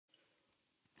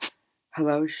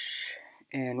Hello,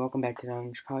 and welcome back to the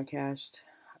Unhinged podcast.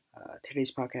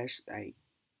 Today's podcast, I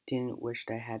didn't wish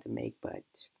that I had to make, but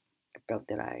I felt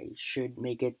that I should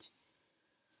make it.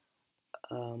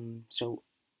 So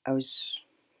I was,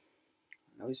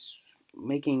 I was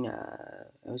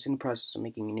I was in the process of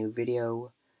making a new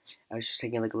video. I was just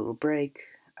taking like a little break.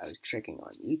 I was checking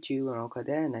on YouTube and all of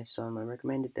that, and I saw and I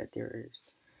recommended that there is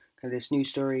kind of this new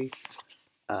story.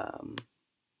 Um,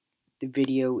 the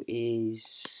video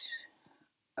is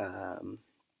um,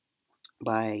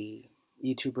 by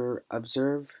YouTuber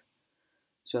Observe.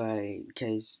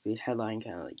 Because the headline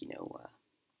kind of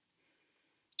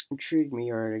intrigued me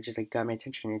or just like got my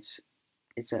attention. It's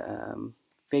a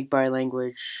fake body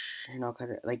language and all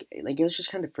kind of like it was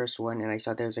just kind of the first one, and I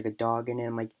saw there was like a dog in it.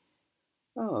 I'm like,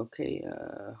 oh okay.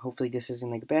 Hopefully this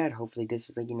isn't like bad. Hopefully this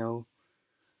is like something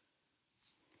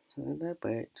like that,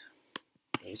 but it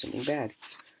was something bad.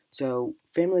 So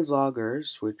family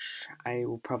vloggers, which I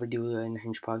will probably do an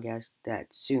Unhinged podcast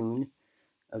that soon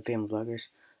of family vloggers,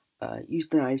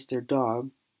 euthanize their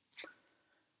dog.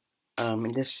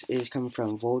 And this is coming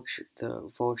from Vulture, or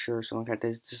something like that.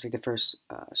 This is like the first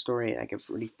story I could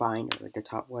really find, or like the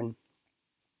top one.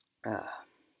 Uh,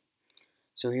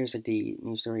 so here's like the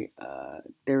news story.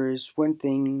 There is one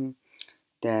thing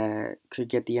that could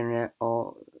get the internet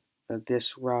all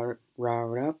this riled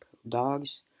up: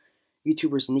 dogs.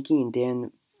 YouTubers Nikki and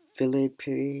Dan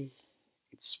Philippi.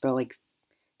 It's spelled like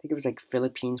I think it was like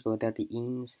Philippines, but without the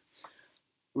e's.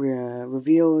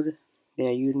 Revealed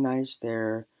they euthanized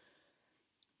their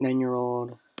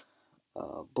 9-year-old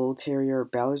bull terrier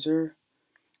Bowser.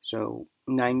 So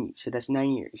that's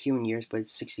 9 human years, but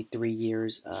it's 63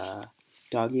 years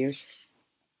dog years.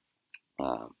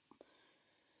 Um,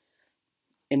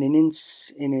 in a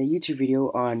YouTube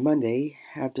video on Monday,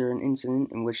 after an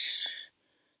incident in which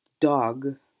the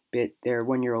dog bit their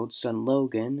 1-year-old son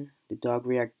Logan, the dog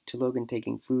reacted to Logan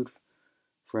taking food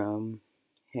from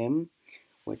him.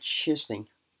 Which, here's the thing: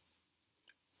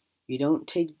 you don't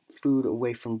take food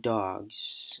away from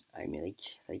dogs. I mean,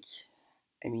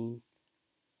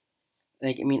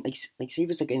 say if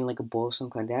it's like in like a bowl or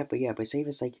something like that. But yeah, but say if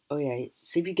it's like, oh yeah,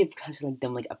 say if you give like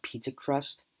them like a pizza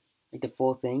crust, like the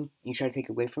full thing, and you try to take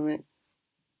away from it,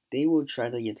 they will try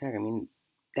to attack. I mean,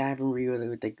 that happened really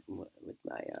with with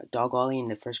my dog Ollie in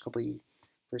the first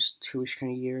 2ish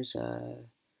kind of years. And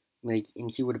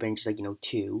he would have been just like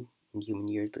 2 in human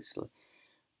years, but still,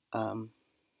 um,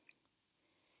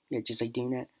 yeah, just like doing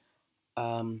that.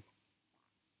 Um,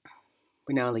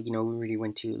 but now we really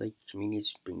went to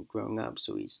he's been growing up,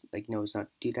 so he's knows not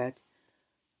to do that.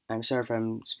 I'm sorry if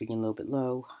I'm speaking a little bit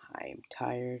low. I am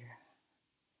tired.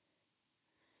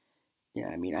 Yeah,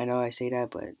 I mean, I know I say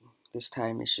that, but this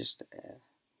time it's just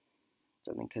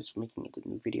something because making it a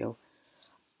new video.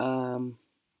 Um,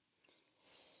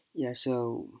 yeah,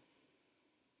 so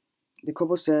the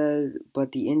couple said,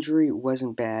 but the injury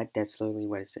wasn't bad. That's literally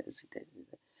what it says.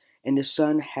 And the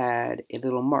son had a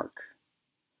little mark.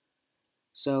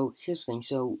 So here's the thing.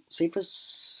 So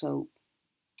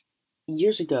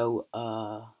years ago,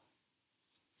 a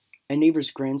neighbor's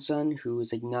grandson who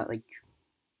was like not like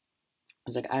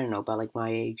was like I don't know about like my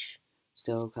age,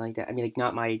 still kind of like that. I mean like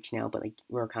not my age now, but like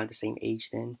we're kind of the same age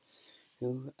then.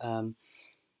 Who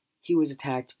he was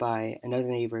attacked by another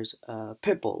neighbor's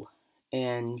pit bull,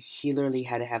 and he literally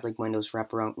had to have like one of those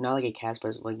wraparound, not like a cast,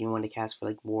 but like one of the casts for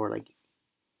like more like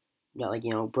not like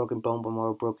broken bone, but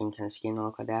more broken kind of skin and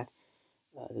all like that.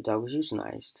 The dog was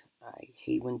euthanized. I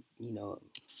hate when I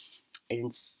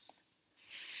didn't.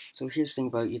 So here's the thing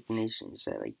about euthanasia is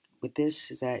that with this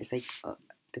is that it's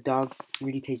the dog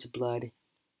really tastes of blood.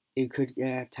 It could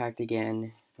have attacked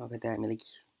again. All like that. I mean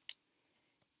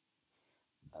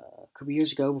a couple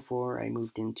years ago, before I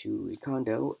moved into a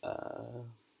condo,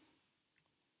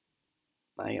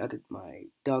 my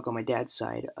dog on my dad's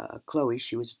side, Chloe,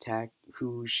 she was attacked.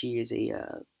 Who she is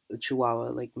a Chihuahua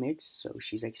like mix, so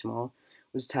she's like small.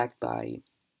 Was attacked by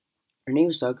her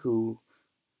neighbor's dog who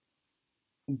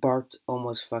barked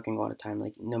almost fucking all the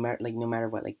time. No matter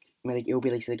what. It would be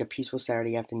like a peaceful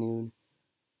Saturday afternoon,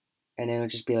 and then it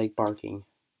would just be like barking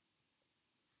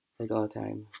like all the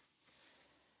time.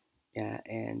 Yeah,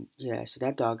 and yeah, so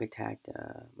that dog attacked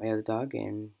my other dog,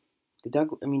 and the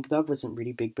dog wasn't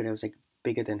really big, but it was like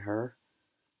bigger than her.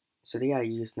 So they gotta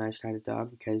use nice kind of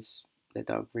dog because that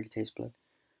dog really tastes blood.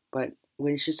 But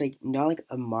when it's just like not like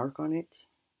a mark on it,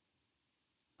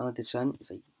 on like the sun, it's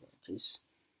like because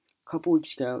a couple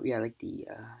weeks ago, yeah, like the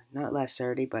not last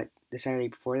Saturday, but the Saturday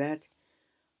before that,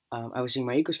 I was doing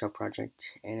my Eagle Scout project,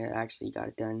 and I actually got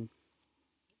it done.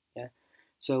 Yeah,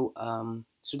 so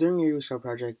during your Eagle Scout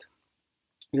project,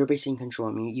 you're basically in control.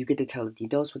 I mean, you get to tell the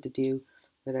adults what to do,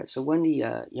 for that. So one of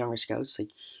the younger scouts, like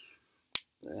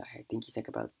I think he's like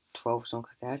about 12 or something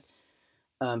like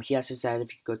that. He asked his dad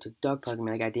if he could go to the dog park. I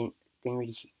mean, like I didn't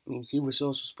really. I mean, he was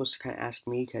also supposed to kind of ask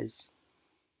me because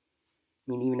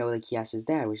I mean, even though like he asked his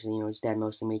dad, which his dad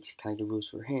mostly makes kind of the rules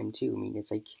for him too. I mean,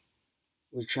 it's like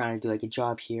we're trying to do like a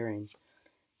job here, and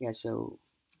yeah, so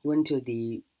he went to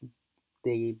the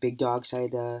big dog side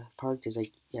of the park. There's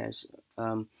like yes,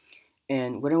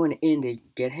 and when I went in to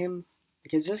get him,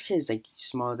 because this kid is like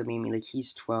smaller than me. I mean, like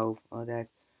he's 12, all that.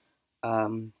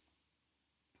 Um,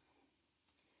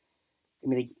 I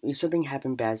mean, like if something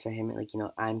happened bad to him, like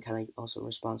I'm kind of like also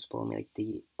responsible. I mean, like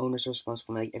the owners are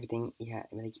responsible. I mean, like everything. Yeah,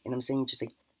 I mean, like, and I'm saying just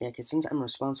like yeah, because since I'm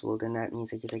responsible, then that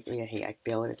means like it's like oh yeah, hey, I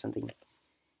failed at something.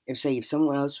 If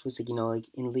someone else was like like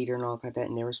in leader and all like that,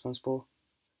 and they're responsible,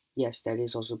 yes, that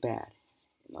is also bad.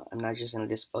 I'm not just saying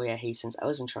this. Oh yeah, hey, since I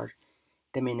was in charge,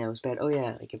 that mean that was bad. Oh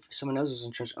yeah, like if someone else was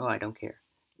in charge, oh I don't care.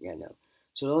 Yeah, no.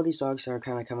 So all these dogs are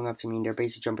kind of coming up to me, and they're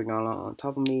basically jumping all on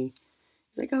top of me.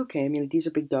 It's like okay, I mean like, these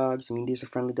are big dogs. I mean these are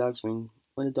friendly dogs. I mean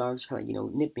one of the dogs kind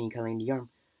of nipped me kind of in the arm.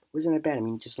 It wasn't that bad. I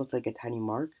mean it just looked like a tiny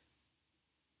mark,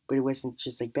 but it wasn't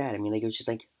just like bad. I mean like it was just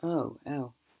like oh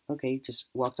ow, okay, just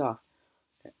walked off.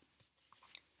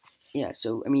 Yeah,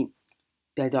 so I mean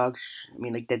that dog. I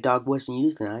mean like that dog wasn't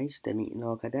euthanized. I mean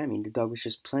all like that. I mean the dog was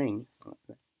just playing.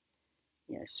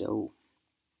 Yeah, so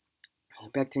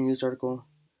back to the news article.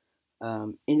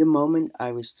 In the moment,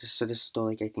 I was just sort of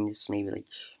stoic. I think this maybe like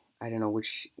I don't know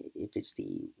which if it's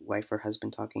the wife or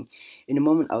husband talking. In the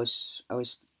moment,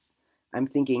 I'm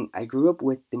thinking I grew up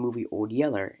with the movie Old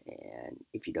Yeller, and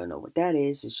if you don't know what that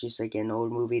is, it's just like an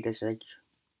old movie that's like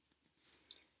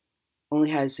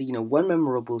only has one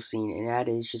memorable scene, and that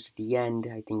is just at the end.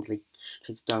 I think like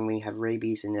his dog may have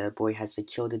rabies, and the boy has to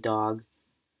kill the dog.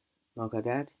 All like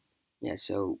that. Yeah,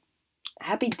 so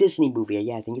Happy Disney movie.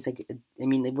 Yeah, I think it's like I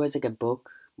mean it was like a book,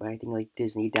 but I think like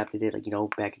Disney adapted it like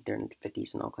back during the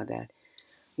 50s and all like that.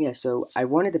 Yeah, so I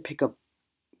wanted to pick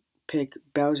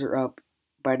Bowser up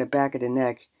by the back of the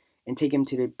neck and take him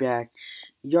to the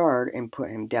backyard and put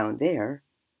him down there.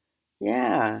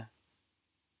 Yeah,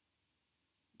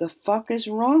 the fuck is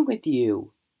wrong with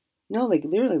you? No, like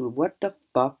literally, what the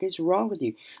fuck is wrong with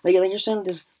you? Like you're saying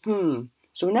this.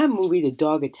 So in that movie, the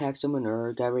dog attacked someone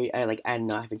or got ready. I don't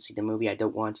know. I haven't seen the movie. I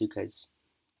don't want to because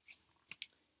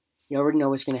you already know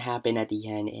what's gonna happen at the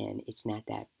end, and it's not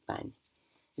that fun.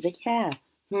 It's like, yeah,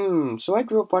 so I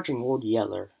grew up watching Old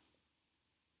Yeller.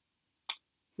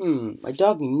 My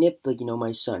dog nipped, like,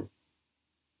 my son.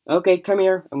 Okay, come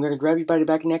here. I'm gonna grab you by the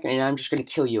back of the neck, and I'm just gonna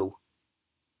kill you.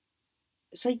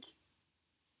 It's like,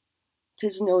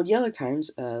 because in Old Yeller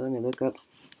times, let me look up.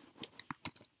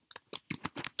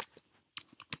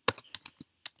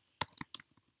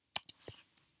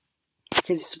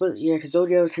 Because Old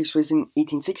Yeller takes place in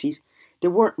 1860s. There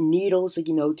weren't needles, like,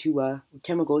 to,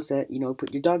 chemicals that,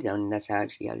 put your dog down, and that's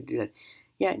actually how to do that.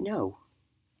 Yeah, no.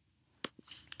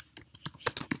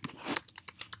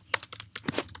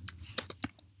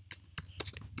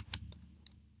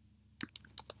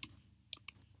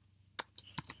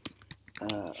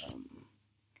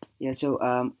 Yeah,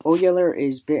 so Old Yeller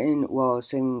is bitten while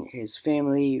saving his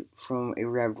family from a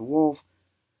rabid wolf.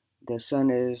 The son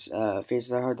is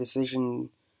faces a hard decision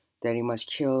that he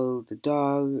must kill the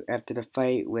dog after the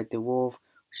fight with the wolf,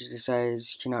 which he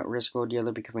decides he cannot risk Old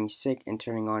Yeller becoming sick and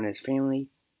turning on his family.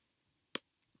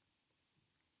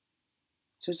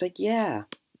 So it's like, yeah,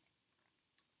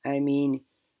 I mean,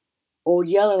 Old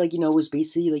Yeller, like was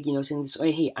basically like saying this, oh,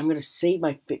 hey, I'm gonna save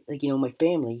my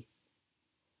family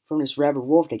from this rabid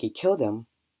wolf that could kill them.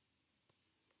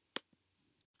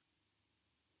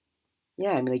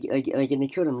 Yeah, I mean, and they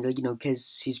killed him,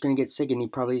 because he's gonna get sick and he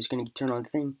probably is gonna turn on the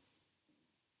thing.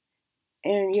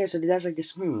 And yeah, so that's like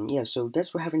this. Yeah, so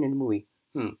that's what happened in the movie.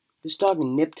 This dog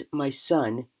nipped my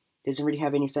son. Doesn't really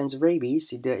have any signs of rabies.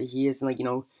 He isn't like in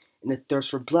a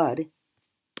thirst for blood.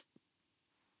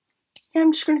 Yeah,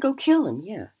 I'm just gonna go kill him.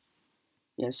 Yeah,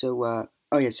 yeah. So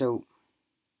oh yeah, so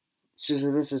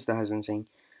this is the husband saying,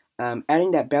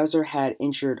 adding that Bowser had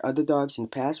injured other dogs in the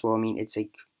past. Well, I mean, it's a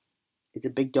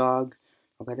big dog.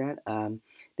 About that.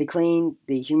 They claimed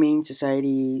the Humane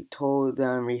Society told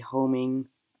them rehoming,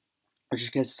 which is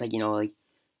because it's like like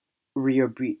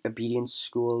re-obedience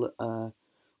school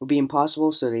would be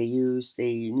impossible, so they used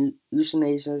a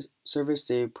euthanasia service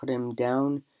to put him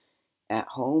down at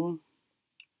home.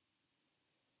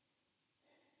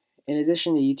 In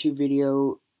addition, the YouTube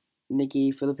video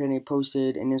Nikki Filippini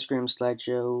posted an Instagram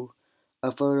slideshow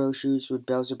of photo shoots with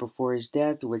Bowser before his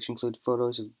death, which include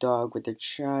photos of the dog with a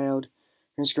child.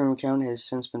 Her Instagram account has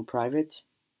since been private.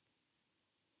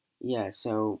 Yeah,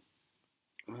 so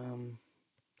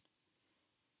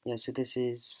Yeah, so this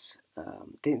is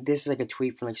like a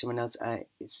tweet from like someone else.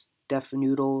 It's Def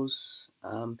Noodles.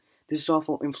 This is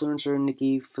awful influencer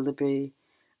Nikki Felipe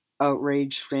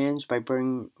outraged fans by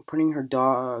putting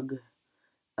down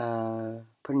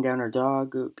her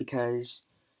dog because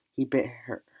he bit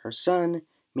her son.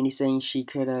 Many saying she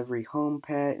could have rehomed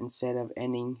pet instead of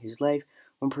ending his life.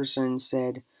 One person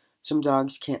said, "Some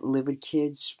dogs can't live with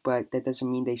kids, but that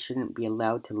doesn't mean they shouldn't be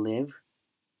allowed to live."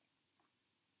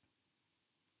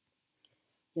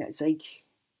 Yeah, it's like,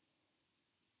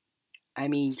 I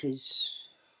mean, because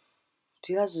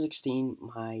 2016,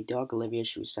 my dog Olivia,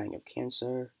 she was dying of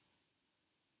cancer.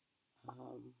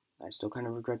 I still kind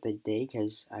of regret that day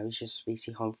because I was just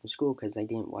basically home from school because I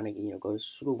didn't want to, go to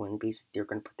school when basically they were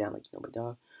going to put down, like, my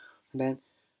dog. And then,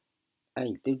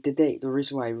 the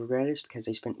reason why I regret it is because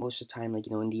I spent most of the time, like,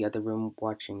 in the other room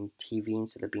watching TV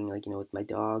instead of being, like, with my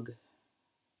dog.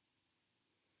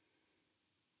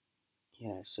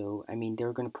 Yeah, so, I mean, they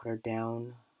were going to put her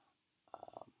down,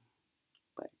 um,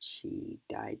 but she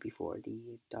died before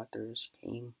the doctors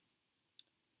came.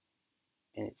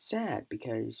 And it's sad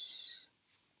because,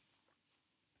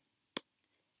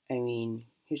 I mean,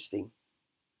 here's the thing.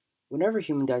 Whenever a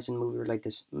human dies in a movie, we're like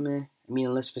this, meh. I mean,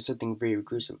 unless for something very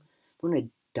gruesome. But when a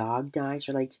dog dies,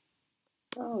 you're like,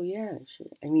 oh yeah,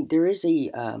 shit. I mean, there is a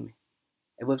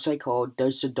website called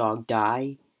Does the Dog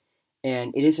Die?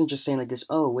 And it isn't just saying like this,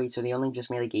 oh wait, so they only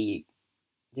just made like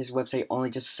this website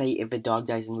only just say if a dog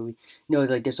dies in a movie. No,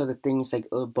 like there's other things like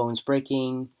bones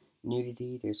breaking,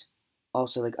 nudity, there's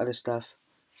also like other stuff.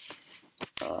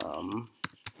 Um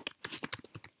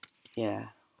yeah.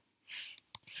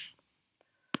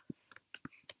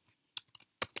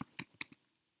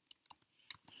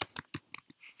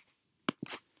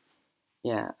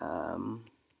 Yeah,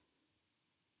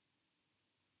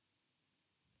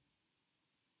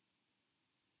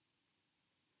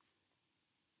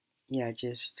 yeah,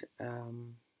 just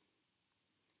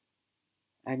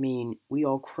I mean, we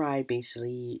all cried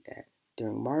basically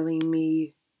during Marley and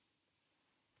Me.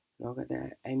 Look at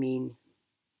that. I mean,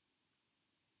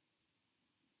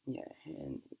 yeah,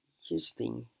 and here's the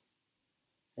thing.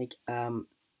 Like,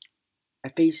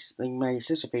 my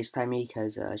sister FaceTimed me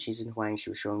because she's in Hawaii and she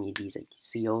was showing me these like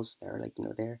seals that are like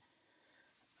there.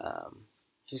 Um,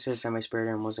 she says that my spirit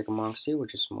animal was like a monk seal,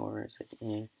 which is more it's like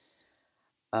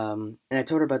and I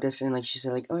told her about this and like she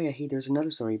said like, oh yeah, hey, there's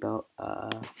another story about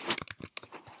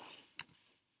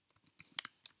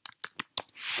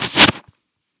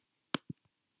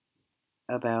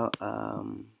about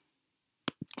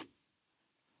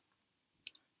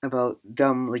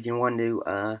them like wanting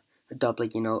to adopt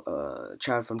like a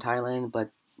child from Thailand,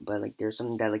 but like there's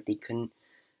something that like they couldn't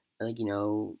like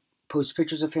post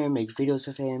pictures of him, make videos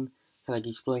of him, like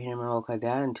exploit him and all like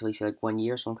that until he said like 1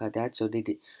 year or something like that. So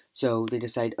they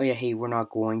decide, oh yeah, hey, we're not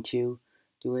going to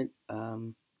do it.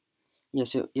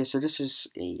 So this is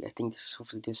I think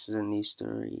hopefully this is a new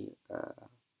story.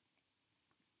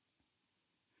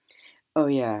 Oh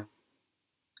yeah,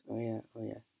 oh yeah.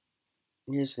 And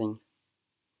here's the thing.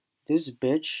 This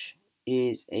bitch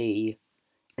is a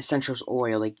essentials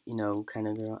oil, like kind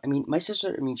of girl. I mean, my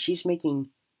sister. I mean, she's making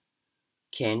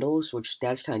candles, which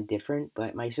that's kind of different.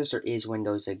 But my sister is one of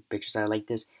those like bitches that are like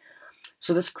this.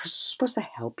 So this is supposed to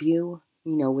help you,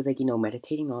 with like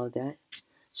meditating all of that.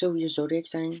 So your zodiac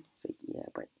sign, it's like yeah,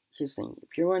 but here's the thing: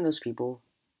 if you're one of those people,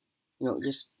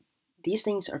 just these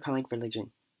things are kind of like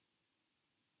religion.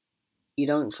 You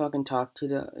don't fucking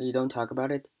you don't talk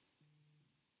about it.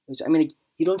 I mean, like,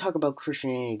 you don't talk about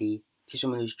Christianity to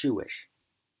someone who's Jewish.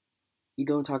 You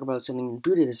don't talk about something in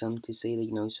Buddhism to say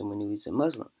that someone who is a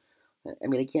Muslim. I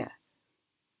mean, like, yeah,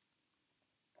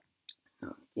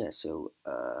 yeah. So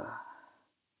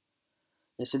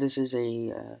this is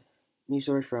a news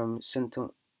story from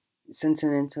Sentinel.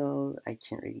 I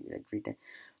can't really like read that.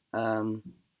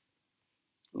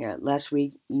 Yeah, last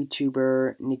week,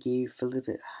 YouTuber Nikki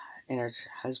Felipe and her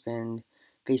husband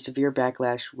faced severe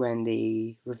backlash when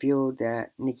they uh,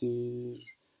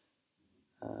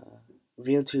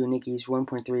 revealed to Nikki's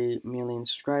 1.3 million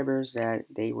subscribers that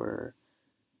they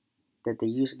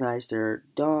euthanized their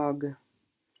dog.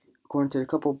 According to the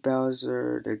couple,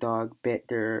 Bowser, their dog, bit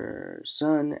their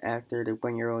son after the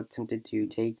 1-year-old attempted to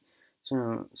take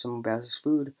some of Bowser's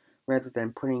food rather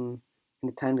than putting in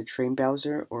the time to train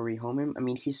Bowser or rehome him. I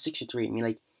mean, he's 63. I mean,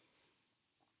 like,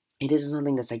 it isn't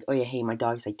something that's like, oh yeah, hey, my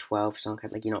dog's like 12, something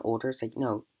like, older. It's like,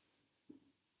 no.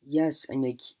 Yes, I mean,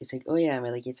 like, it's like, oh yeah, I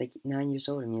mean, like, it's like 9 years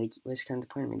old. I mean, like, what's kind of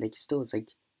the point? I mean, like, still, it's like,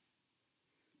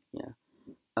 yeah.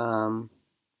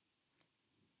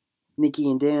 Nikki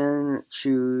and Dan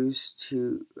choose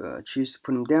to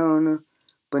put him down.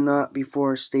 but not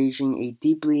before staging a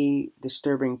deeply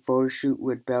disturbing photo shoot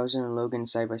with Bowser and Logan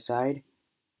side by side.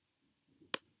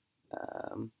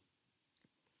 Um,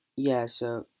 yeah,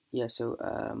 so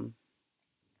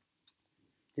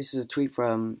this is a tweet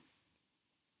from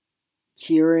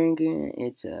Kering.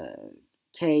 It's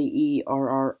Kerrigan.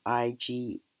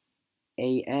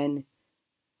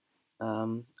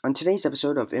 On today's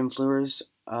episode of Influencers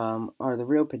Are the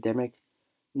Real Pandemic,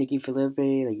 Nikki Felipe,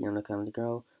 like the kind of the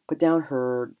girl, put down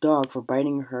her dog for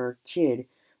biting her kid,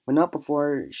 but not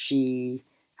before she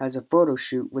has a photo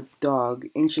shoot with the dog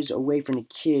inches away from the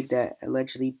kid that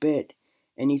allegedly bit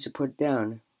and needs to put it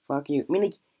down. Fuck you. I mean,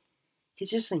 like,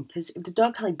 here's this thing, because if the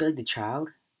dog kind of bit the child,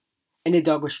 and the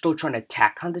dog was still trying to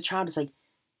attack on the child, it's like,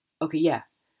 okay, yeah.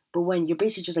 But when you're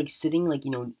basically just like sitting, like,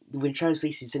 when the child's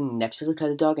basically sitting next to the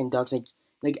kind of dog, and the dog's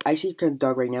like I see the kind of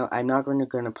dog right now. I'm not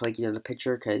gonna play the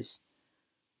picture because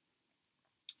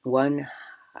one,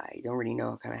 I don't really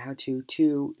know kind of how to.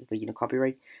 Two, like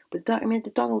copyright. But the dog, I mean,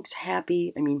 the dog looks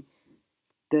happy. I mean,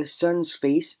 the son's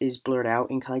face is blurred out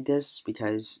in kind of like this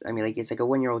because I mean, like it's like a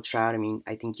 1-year-old child. I mean,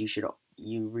 I think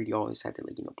you really always have to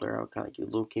like blur out kind of like your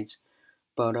little kids'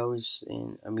 photos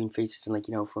and I mean faces and like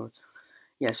for.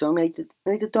 Yeah, so I mean,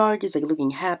 the dog is like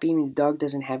looking happy. I mean, the dog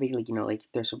doesn't have any like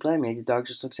thirst for blood. I mean, the dog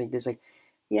just looks like this, like,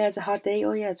 yeah, it's a hot day.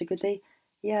 Oh yeah, it's a good day.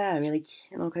 Yeah, I mean, like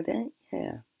like that.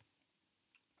 Yeah.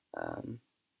 Um.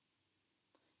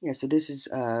 Yeah. So this is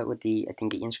what I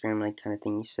think the Instagram like kind of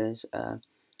thing says.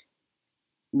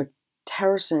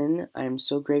 Harrison, I'm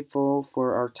so grateful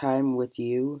for our time with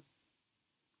you.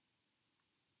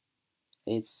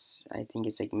 I think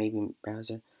it's like maybe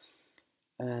Bowser.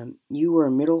 You were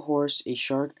a middle horse, a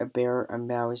shark, a bear, a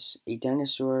mouse, a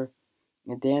dinosaur,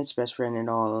 a dance best friend, and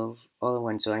all in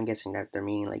one. So I'm guessing that they're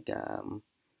meaning like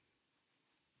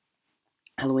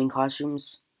Halloween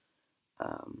costumes.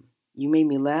 You made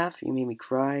me laugh. You made me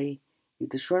cry. You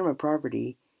destroyed my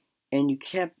property, and you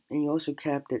also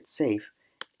kept it safe.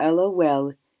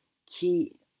 LOL.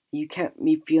 You kept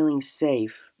me feeling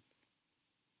safe.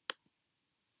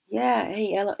 Yeah.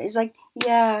 Hey, LOL. It's like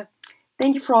yeah.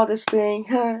 Thank you for all this thing.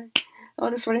 All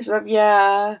this funny stuff.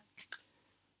 Yeah.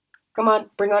 Come on,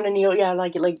 bring on a needle. Yeah,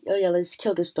 oh yeah, let's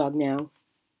kill this dog now.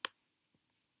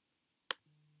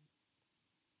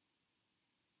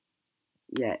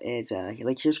 Yeah, it's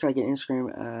like here's kind of like an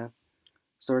Instagram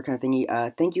story kind of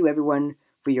thingy. Thank you everyone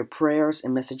for your prayers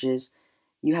and messages.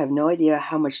 You have no idea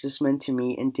how much this meant to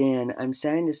me and Dan. I'm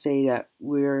sad to say that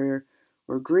we're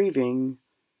grieving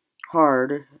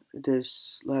hard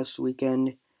this last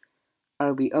weekend.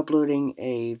 I'll be uploading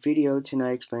a video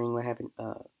tonight explaining what happened.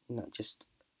 Not just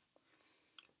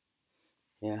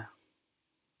yeah.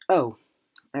 Oh,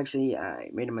 actually, I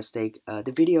made a mistake.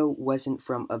 The video wasn't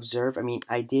from Observe. I mean,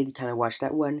 I did kind of watch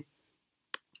that one,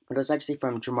 but it was actually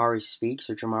from Jamari Speaks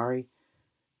or Jamari.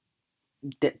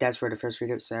 That's where the first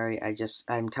video. Sorry,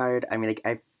 I'm tired. I mean, like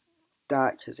I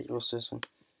thought because it was this one.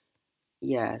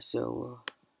 Yeah, so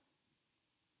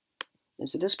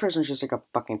this person's just like a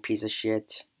fucking piece of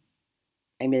shit.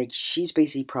 I mean, like she's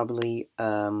basically probably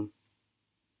I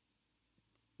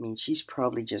mean, she's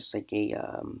probably just like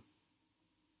I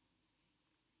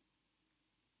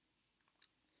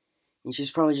mean, she's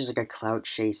probably just like a clout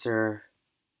chaser.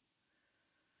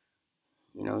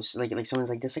 So like someone's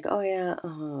like this, like oh yeah,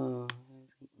 oh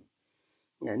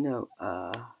yeah, no,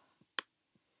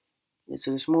 yeah,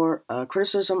 so there's more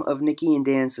criticism of Nikki and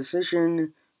Dan's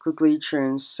decision quickly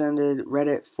transcended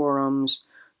Reddit forums,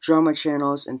 drama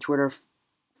channels, and Twitter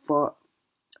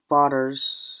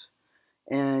fodders,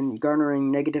 and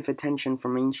garnering negative attention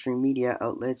from mainstream media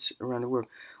outlets around the world.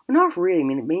 Well, not really. I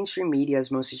mean, mainstream media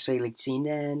is mostly say like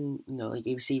CNN, like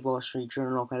ABC, Wall Street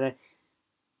Journal, all kind of.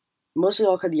 Mostly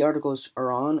all kind of the articles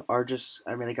are just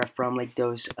I mean like are from like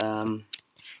those are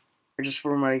just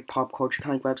from like pop culture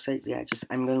kind of websites. Yeah, just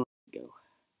I'm gonna go.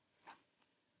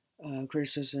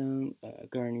 Criticism,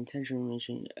 garnering attention,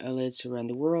 mentioned outlets around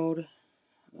the world.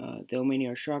 Though many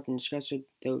are shocked and disgusted,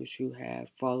 those who have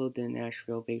followed the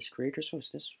Nashville-based creator source,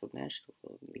 this is from Nashville,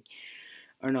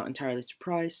 are not entirely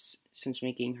surprised since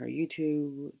making her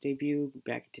YouTube debut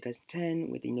back in 2010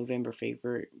 with the November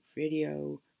favorites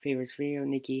video.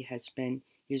 Nikki has spent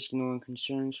years ignoring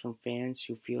concerns from fans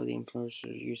who feel the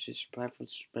influencer uses her platform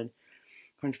to spread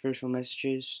controversial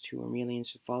messages to her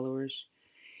millions of followers.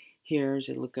 Here's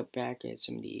a look back at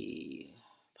some of the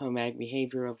problematic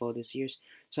behavior of all these years.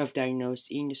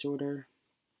 Self-diagnosed eating disorder.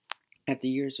 After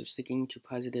years of sticking to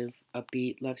positive,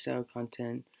 upbeat, lifestyle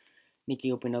content,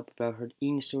 Nikki opened up about her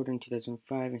eating disorder in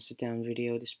 2005 in a sit-down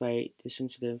video. Despite the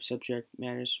sensitive subject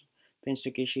matters, fans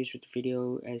took issues with the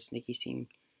video as Nikki seemed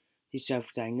to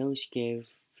self-diagnose, gave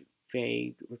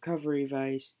vague recovery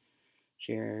advice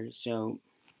shared. So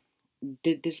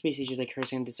this basically just like her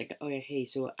saying this like, oh yeah, hey,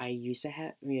 so I used to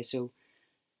have, yeah, so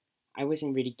I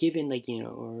wasn't really given like,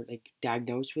 or like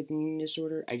diagnosed with an eating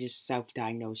disorder. I just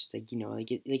self-diagnosed, like,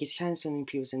 like it's kind of something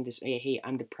people saying this, oh yeah, hey,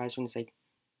 I'm depressed, when it's like,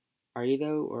 are you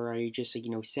though, or are you just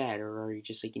like, sad, or are you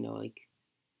just like, like,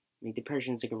 I mean,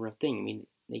 depression's like a real thing.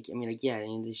 Like yeah,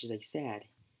 and it's just like sad.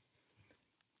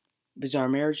 Bizarre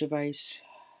marriage advice.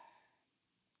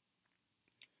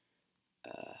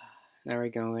 Uh, Now we're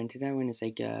going into that one. It's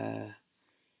like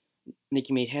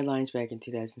Nikki made headlines back in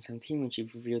 2017 when she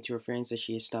revealed to her friends that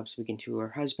she had stopped speaking to her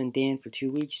husband Dan for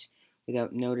 2 weeks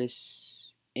without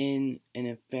notice, in an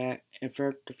effect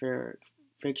to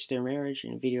fix their marriage.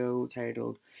 In a video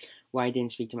titled "Why I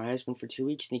Didn't Speak to My Husband for 2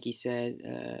 weeks," Nikki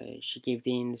said she gave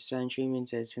Dan the silent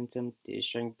treatment as a symptom to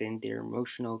strengthen their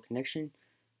emotional connection.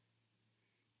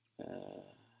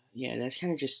 Yeah, that's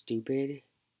kind of just stupid,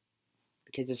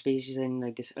 because it's basically saying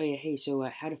like this. Oh yeah, hey, so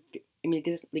how to? I mean,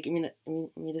 this like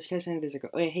this kind of saying this like,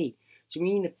 oh yeah, hey, so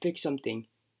we need to fix something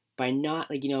by not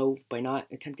like by not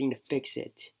attempting to fix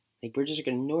it. Like we're just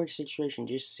gonna ignore the situation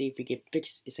just to see if we can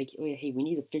fix. It's like, oh yeah, hey, we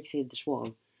need to fix it this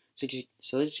wall. So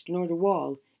let's ignore the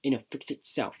wall and it'll fix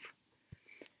itself.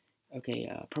 Okay,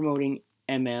 promoting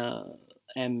MLMs.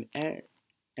 In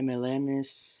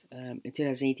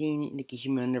 2018, Nikki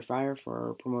came under fire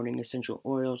for promoting essential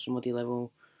oils,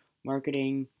 multi-level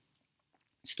marketing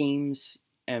schemes,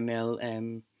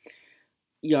 MLM,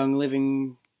 Young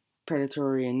Living,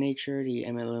 predatory in nature, the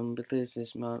MLM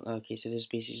business model. Okay, so this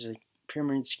basically like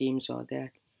pyramid schemes, all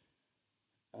that.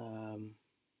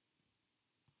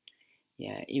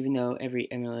 Yeah, even though every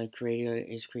MLM creator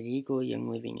is created equal, Young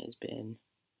Living has been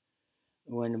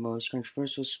one of the most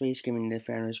controversial space given the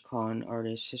founder's con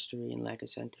artist history and lack of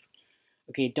scientific.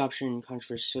 Okay, adoption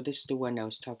controversy. So this is the one I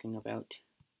was talking about.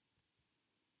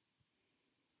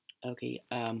 Okay,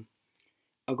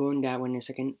 I'll go in that one in a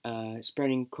second.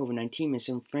 Spreading COVID-19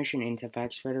 misinformation and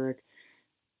anti-vax rhetoric.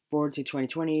 Forward to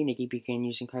 2020, Nikki began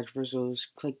using controversial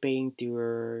clickbaiting through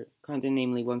her content,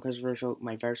 namely one controversial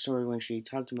My Virus story when she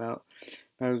talked about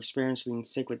her experience being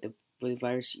sick with the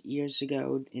virus years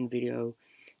ago. In video,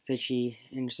 said she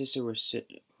and her sister who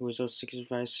was also sick with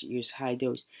the virus, used high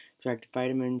dose direct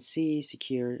vitamin C,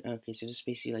 secure. Okay, so this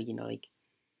basically like like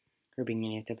her being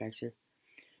an anti-vaxxer.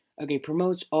 Okay,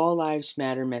 promotes all lives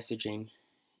matter messaging.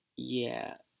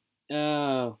 Yeah.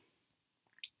 Oh.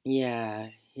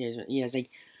 It's like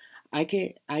I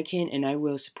can, and I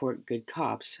will support good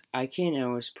cops. I can, and I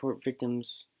will support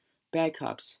victims, bad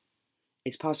cops.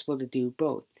 It's possible to do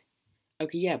both.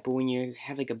 Okay, yeah, but when you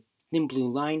have like a thin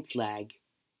blue line flag,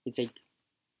 it's like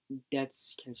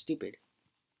that's kind of stupid.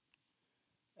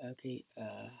 Okay,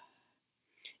 in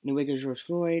the wake of George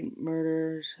Floyd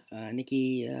murders,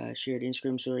 Nikki shared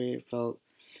Instagram story. Felt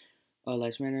all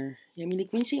lives matter. Yeah, I mean,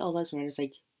 like when you say all lives matter, it's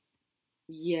like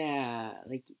yeah,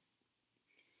 like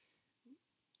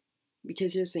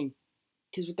because here's the thing.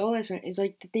 Because with all lives matter, it's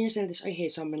like the thing you're saying this. Oh, hey,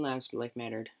 some lives life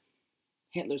mattered.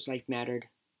 Hitler's life mattered.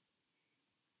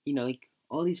 Like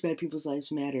all these bad people's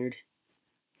lives mattered.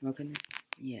 Okay,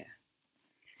 yeah.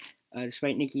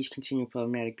 Despite Nikki's continued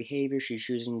problematic behavior, she's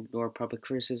choosing to ignore public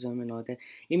criticism and all that. I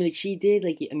mean, like she did,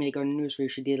 like like on the news where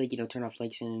she did, like turn off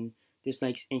likes and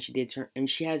dislikes, and she did turn, and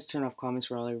she has turned off comments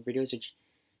for all her videos, which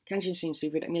kind of just seems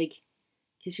stupid. I mean, like,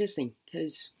 it's just thing,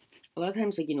 because a lot of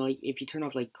times, like like if you turn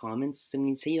off like comments, I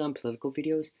mean, say on political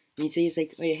videos, and you say it's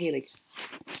like, oh yeah, hey, like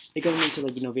going into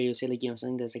like videos, say like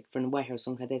something that's like from the White House,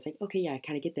 something like that. It's like, okay, yeah, I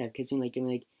kind of get that, because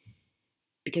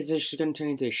because they're just gonna turn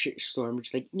into a shit storm, which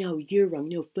is like, no, you're wrong,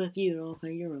 no, fuck you, and all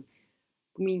kind of you're wrong.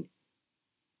 I mean,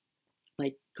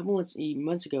 like a couple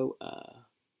months ago,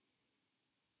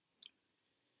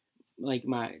 like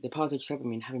the politics stuff. I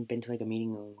mean, haven't been to like a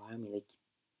meeting in a while. I mean, like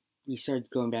we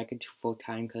started going back into full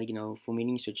time, like full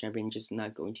meetings, which I've been just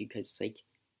not going to, because like,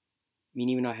 I mean,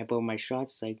 even though I have both my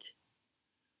shots, like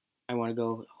I want to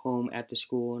go home after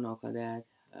school and all of that.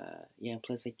 Yeah,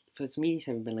 plus meetings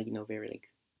haven't been like very like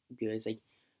good. It's like,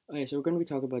 oh yeah, so we're gonna be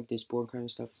talking about this board kind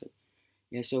of stuff. So,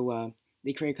 yeah, so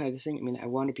they create kind of this thing. I mean, I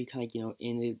want to be kind of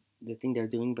in the thing they're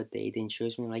doing, but they didn't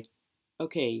choose me. Like,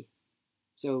 okay,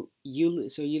 so you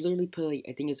literally put like,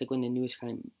 I think it's like when the newest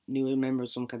kind of new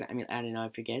members, some kind of, I mean, I don't know, I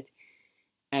forget,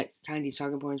 at kind of these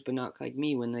talking points, but not like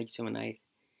me when like someone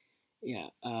yeah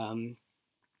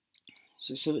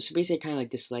so basically I kind of like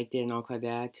disliked it and all kind of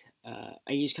that.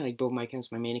 I use kind of like both my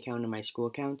accounts, my main account and my school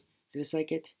account, to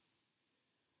dislike it.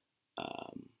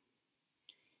 Um,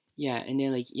 yeah, and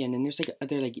then and then there's like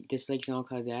other like dislikes and all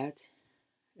kind of that.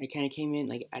 I kind of came in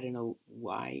like, I don't know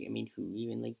why. I mean, who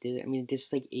even like did it? I mean, this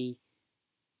is like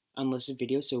unlisted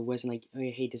videos, so it wasn't like, oh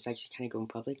yeah, hey, this is actually kind of going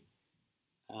public.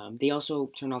 They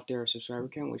also turned off their subscriber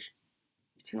count, which,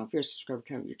 if you turn off your subscriber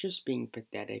count, you're just being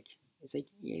pathetic. It's like,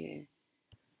 yeah,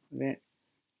 that.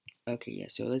 Okay, yeah.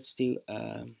 So let's do.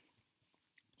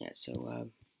 Yeah. So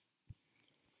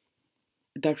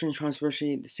adoption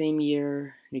controversy. The same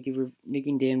year, Nikki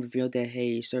and Dan revealed that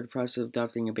he started the process of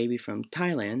adopting a baby from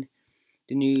Thailand.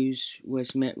 The news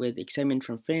was met with excitement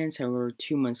from fans. However,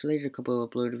 2 months later, a couple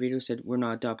uploaded videos said, "We're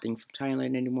not adopting from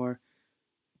Thailand anymore."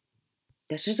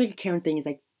 That's just like a Karen thing. It's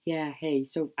like, yeah, hey,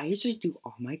 so I usually do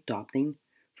all my adopting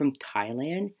from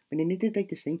Thailand, but then they did like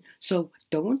this thing. So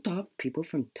don't adopt people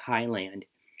from Thailand.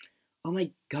 Oh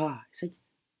my god, it's like,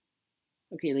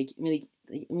 okay,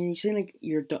 you're saying like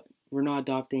we're not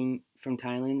adopting from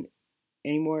Thailand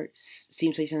anymore.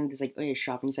 Seems like something that's like, oh yeah,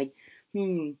 shopping. It's like,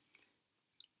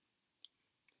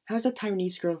 how's that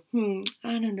Taiwanese girl?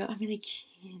 I don't know. I mean, like,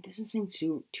 it doesn't seem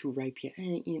too ripe yet.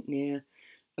 Yeah.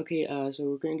 Okay, so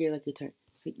we're gonna get like a time.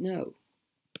 Like, no.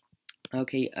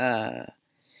 Okay,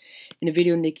 in the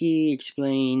video, Nikki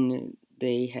explained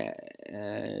they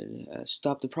had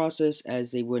stopped the process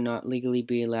as they would not legally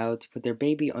be allowed to put their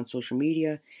baby on social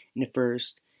media in the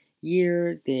first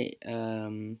year. They,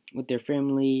 with their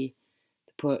family,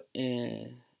 to put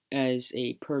as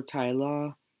a per Thai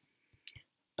law.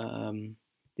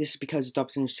 This is because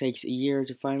adoption takes a year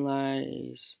to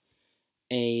finalize,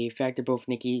 a factor both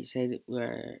Nikki said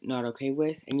were not okay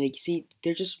with. I mean, like, see,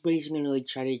 they're just ways gonna like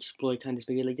try to exploit kind of this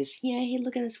baby like this. Yeah, hey,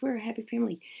 look at us, we're a happy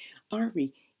family, aren't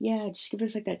we? Yeah, just give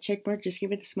us like that check mark, just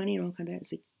give it this money and all kind of that.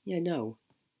 It's like, yeah, no.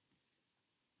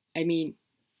 I mean,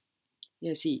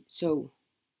 yeah, see, so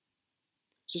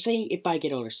say if I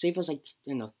get older, say if I was like,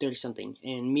 30 something,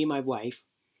 and me and my wife,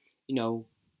 we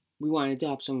want to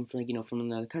adopt someone from like, from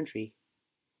another country,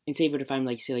 and say if I'm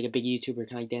like, say like a big YouTuber,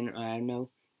 kind of like Dan, or I don't know,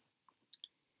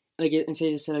 like, and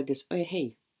say just like this, oh yeah,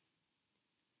 hey,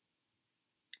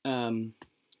 oh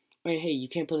yeah, hey, you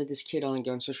can't put like this kid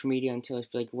on social media until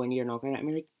for like 1 year and all that. I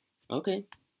mean, like, okay.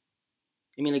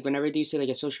 I mean, like, whenever I do say like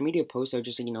a social media post, I would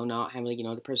just like, not have like,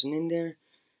 the person in there.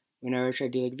 Whenever I try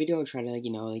to do like a video, I try to like,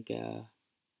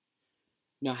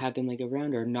 not have them like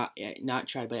around, or not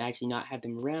try, but actually not have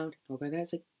them around. Okay,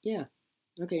 that's like, yeah,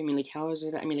 okay. I mean, like, how is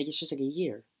it? I mean, like, it's just like a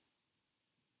year.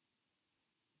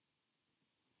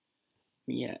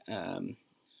 Yeah.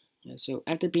 Yeah. So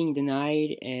after being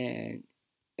denied an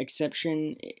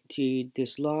exception to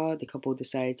this law, the couple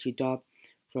decided to adopt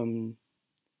from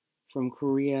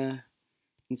Korea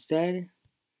instead.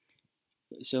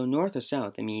 So north or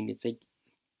south? I mean, it's like,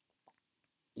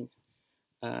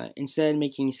 instead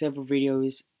making several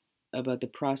videos about the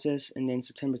process, and then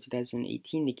September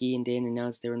 2018, Nikki and Dan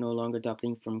announced they were no longer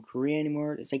adopting from Korea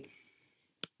anymore. It's like,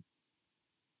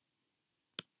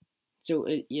 so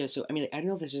yeah. So I mean, like, I don't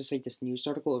know if it's just like this news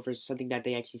article or if it's something that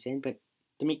they actually said, but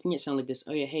they're making it sound like this.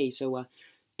 Oh yeah, hey, so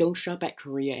don't shop at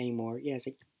Korea anymore. Yeah, it's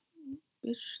like,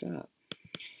 bitch, stop.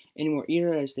 Anymore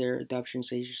either, as their adoption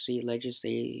agency alleges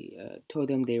they told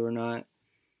them it would not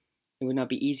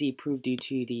be easy to prove due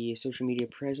to the social media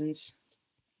presence.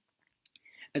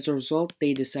 As a result,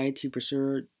 they decided to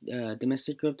pursue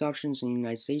domestic adoptions in the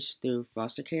United States through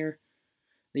foster care,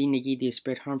 leading Nikki to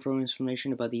spread harmful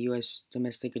information about the U.S.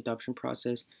 domestic adoption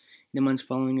process in the months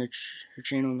following her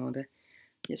channel and all that.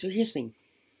 Yeah, so here's the thing.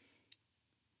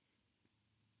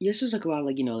 Yes, there's like a lot of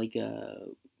like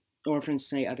orphans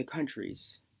say other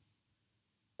countries,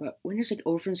 but when there's like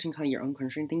orphans in kind of your own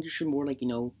country, I think you should more like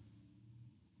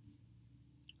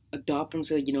adopt them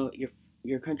to like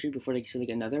your country before like say like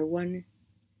another one.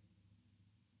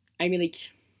 I mean,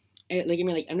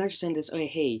 I'm not just saying this. Oh,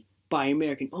 hey, buy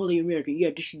American, only American. Yeah,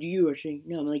 this is the U.S. thing.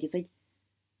 No, I'm like, it's like,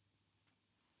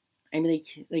 I mean,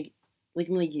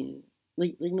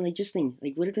 just think,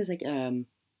 like, what if there's like an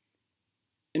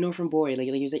orphan boy,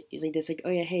 he's like this, like,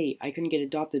 oh yeah, hey, I couldn't get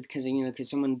adopted because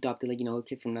because someone adopted like a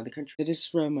kid from another country. So this is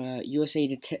from USA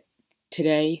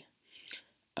Today.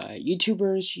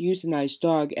 YouTubers euthanized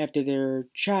dog after their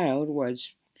child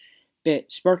was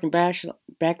bit, sparking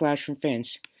backlash from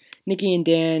fans. Nikki and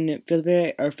Dan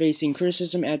Philippe are facing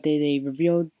criticism after they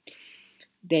revealed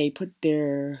they put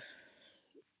down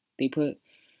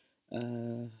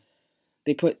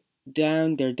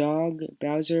their dog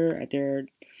Bowser at their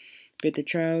bit the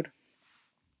child.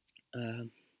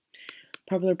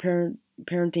 Popular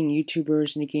parenting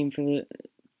YouTubers Nikki and Philippe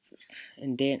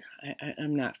and Dan,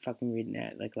 I'm not fucking reading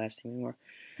that like last time anymore,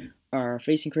 are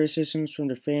facing criticisms from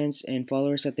their fans and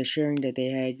followers after sharing that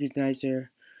they had euthanized their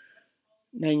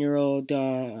 9-year-old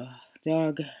dog.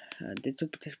 The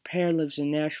pair lives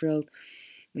in Nashville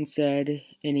and said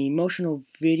in an emotional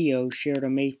video shared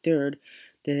on May 3rd,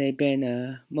 there had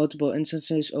been multiple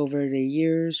instances over the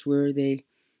years where they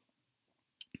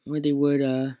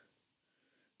would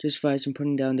justify some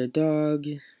putting down their dog,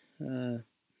 uh,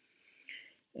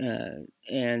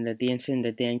 and that the incident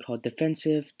that Dan called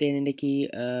defensive. Dan and Nikki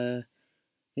did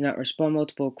not respond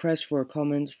multiple requests for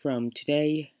comments from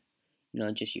Today,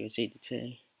 just USA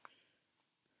Today.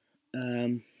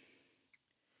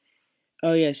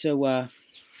 Oh yeah, so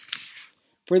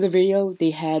for the video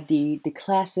they had the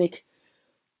classic,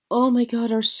 oh my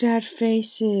god, our sad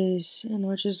faces, and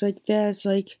we're just like that. It's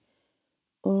like,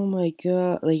 oh my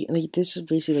god, like this is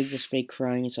basically like just fake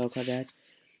crying. It's all called that.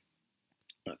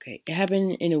 Okay, it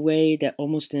happened in a way that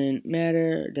almost didn't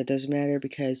matter. That doesn't matter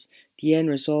because the end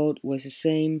result was the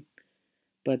same.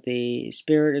 But the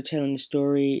spirit of telling the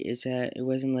story is that it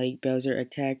wasn't like Bowser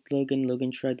attacked Logan.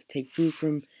 Logan tried to take food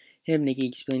from him. Nikki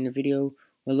explained in the video.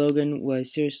 While Logan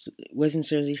wasn't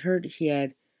seriously hurt, he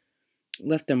had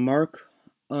left a mark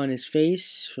on his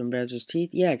face from Bowser's teeth.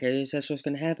 Yeah, because that's what's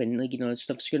gonna happen. Like,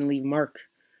 stuff's gonna leave a mark.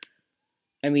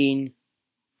 I mean,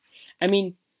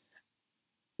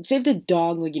 say if the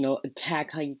dog,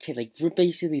 attack like a kid, like rip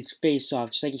basically his face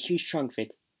off, just like a huge chunk of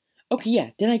it. Okay,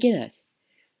 yeah, then I get it.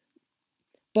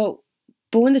 But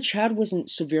when the child wasn't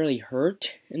severely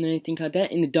hurt and anything like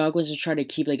that, and the dog wasn't trying to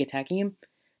keep like attacking him,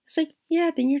 it's like,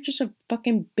 yeah, then you're just a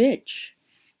fucking bitch.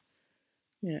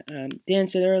 Yeah. Dan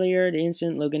said earlier the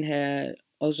incident Logan had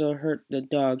also hurt the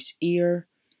dog's ear,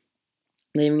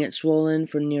 leaving it swollen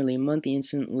for nearly a month. The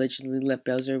incident allegedly left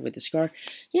Bowser with a scar.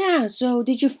 Yeah. So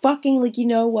did you fucking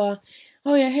oh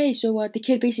yeah, hey, so the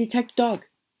kid basically attacked the dog.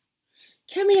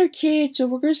 Come here, kid. So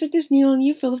we're gonna stick this needle in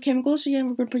you, full of chemicals, so yeah,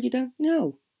 we're gonna put you down.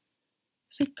 No.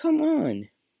 It's like, come on.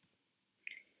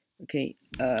 Okay,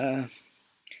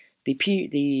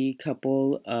 the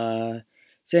couple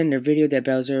said in their video that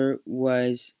Bowser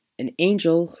was an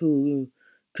angel who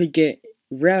could get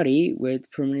rowdy with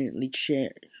permanently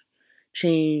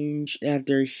changed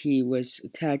after he was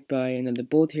attacked by another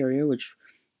bull terrier, which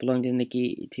belonged to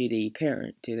Nikki to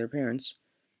their parents.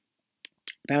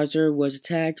 Bowser was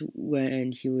attacked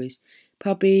when he was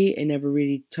puppy and never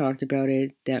really talked about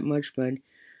it that much, but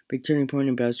big turning point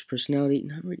in Bowser's personality.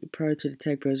 Not really prior to the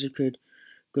attack, Bowser could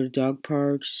go to dog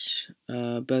parks.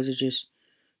 Bowser just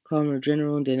calm in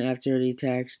general, and then after the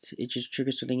attack, it just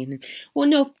triggers something in him. Well,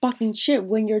 no fucking shit.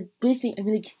 When you're busy,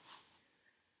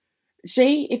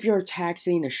 say if you're attacked,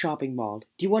 say in a shopping mall,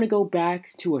 do you want to go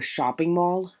back to a shopping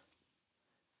mall?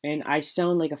 And I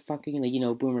sound like a fucking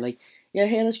boomer. Like, yeah,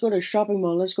 hey, let's go to a shopping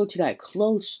mall. Let's go to that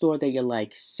clothes store that you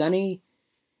like, Sonny.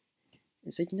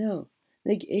 It's like, no.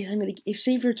 Like, if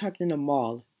say if you're talking in a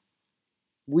mall,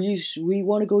 we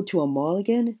want to go to a mall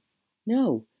again?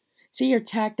 No. Say you're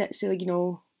attacked at, say, I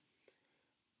don't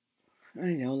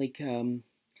know,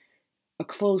 a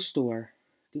clothes store.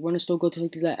 Do you want to still go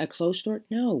to a clothes store?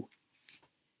 No.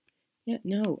 Yeah,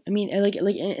 no. And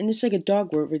it's like a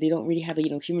dog where they don't really have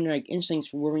human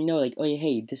instincts where we know oh yeah,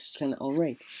 hey, this is kind of all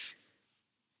right.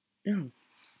 No.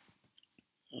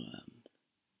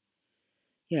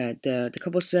 Yeah, the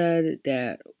couple said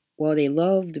that while they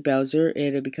loved Bowser,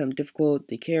 it had become difficult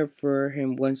to care for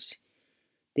him once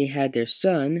they had their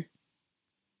son.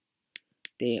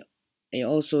 They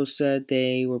also said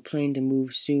they were planning to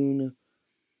move soon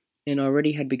and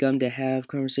already had begun to have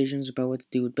conversations about what to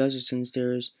do with Bowser since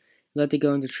there's a lot to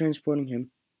go into transporting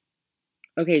him.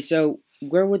 Okay, so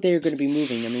where would they going to be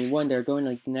moving? One, they're going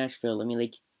to Nashville.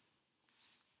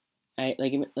 I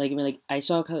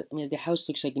saw. The house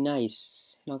looks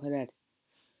nice and all of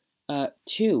that.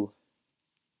 Two,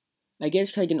 I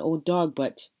guess an old dog,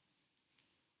 but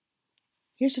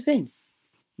here's the thing: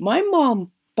 my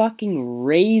mom fucking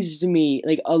raised me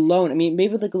alone. Maybe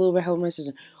with a little bit of help from my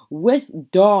sister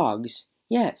with dogs.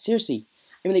 Yeah, seriously.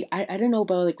 I don't know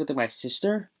about with my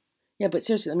sister. Yeah, but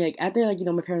seriously, after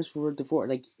my parents were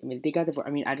divorced. They got divorced.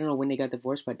 I don't know when they got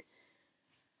divorced, but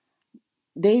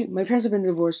my parents have been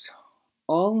divorced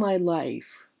all my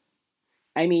life.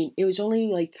 It was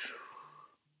only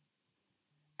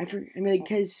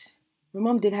because my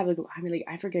mom did have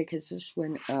I forget because this is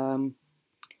when I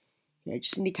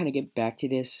just need to kind of get back to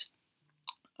this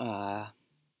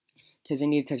because I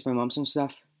need to text my mom some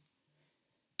stuff.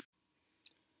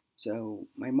 So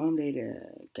my mom dated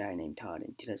a guy named Todd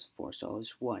in 2004, so I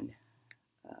was one.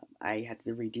 I had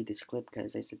to redo this clip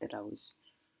because I said that I was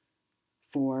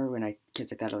 4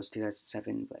 because I thought I was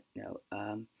 2007, but no.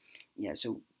 Yeah,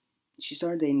 so she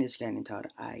started dating this guy named Todd.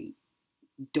 I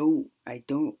don't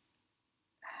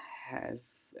have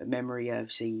a memory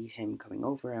of him coming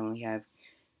over. I only have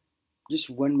just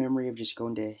one memory of just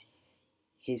going to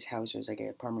his house. It was an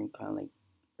apartment kind of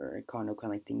or a condo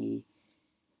kind of thingy.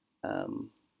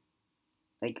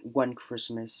 like one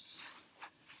Christmas.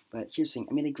 But here's the thing.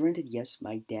 I mean, like, granted, yes,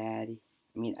 my dad.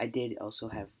 I mean, I did also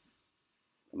have.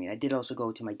 I mean, I did also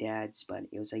go to my dad's, but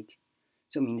it was like.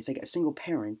 So I mean, it's like a single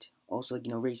parent also like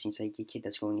raising it's like a kid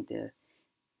that's going into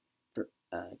for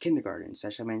kindergarten. So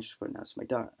actually, I managed to put now. It's my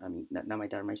daughter. I mean, not my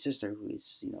daughter, my sister, who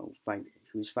is 5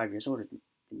 years older than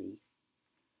me.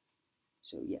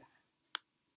 So yeah.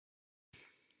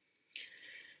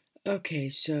 Okay,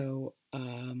 so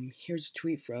here's a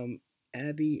tweet from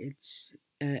Abby. It's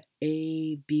at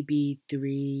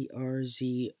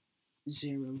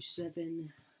ABB3RZ07.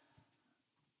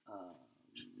 Um,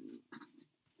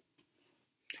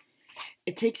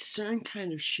 it takes a certain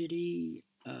kind of shitty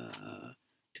to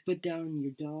put down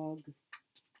your dog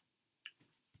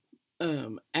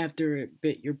after it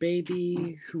bit your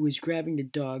baby who was grabbing the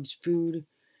dog's food,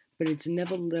 but it's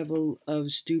another level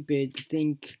of stupid to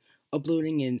think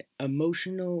uploading an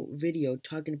emotional video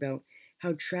talking about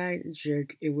how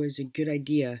tragic it was a good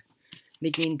idea.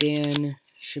 Nikki and Dan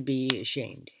should be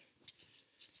ashamed.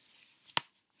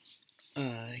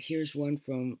 Here's one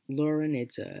from Lauren.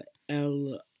 It's a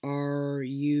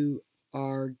LRURDIY.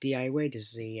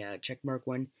 This is a checkmark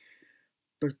one.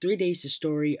 For 3 days, the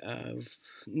story of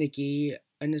Nikki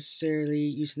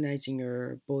unnecessarily euthanizing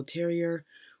her bull terrier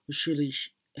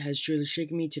has surely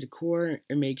shaken me to the core.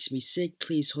 It makes me sick.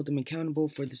 Please hold them accountable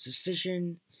for this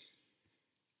decision.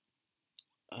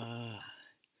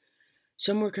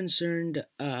 Some were concerned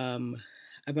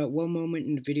about one moment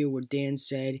in the video where Dan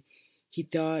said he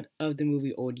thought of the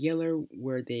movie Old Yeller,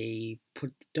 where they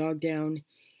put the dog down.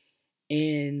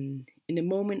 And in the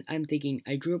moment, I'm thinking,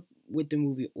 I grew up with the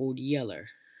movie Old Yeller.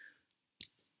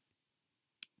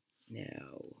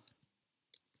 Now,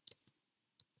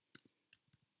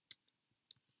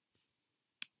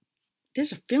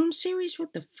 there's a film series?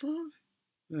 What the fuck?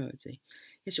 Oh, let's see.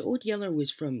 Yes, Old Yeller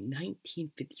was from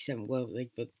 1957. Well,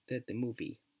 like the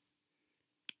movie.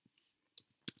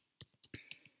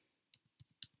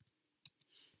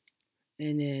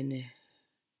 And then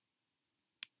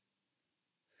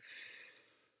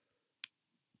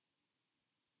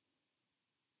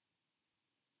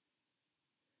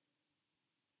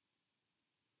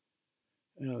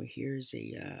here's a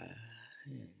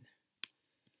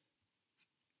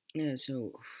yeah.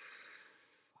 So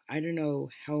I don't know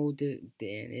how the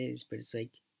Dan is, but it's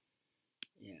like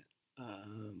yeah.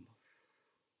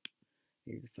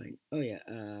 Need to find. Oh yeah.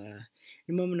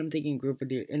 The moment I'm thinking group of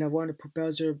dude, and I want to put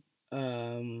Bowser,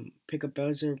 pick up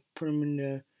Bowser, put him in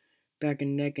the back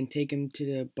and neck, and take him to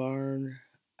the barn,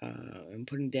 and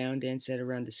put him down. Dan said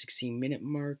around the 16-minute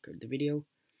mark of the video.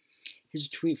 Here's a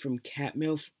tweet from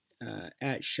Catmilf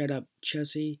at Shut Up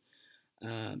Chelsea.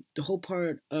 The whole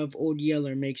part of Old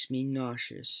Yeller makes me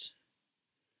nauseous.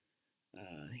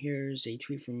 Here's a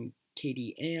tweet from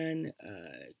Katie Ann.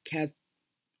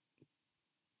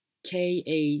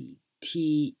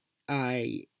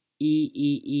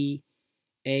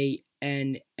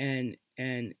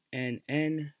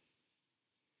 KATIEEEANNNNNN.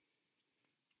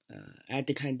 I had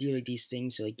to kind of do like these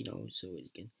things, so so you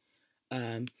can.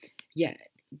 Yeah,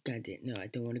 God damn, no, I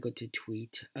don't want to go to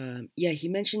tweet. Yeah, he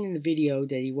mentioned in the video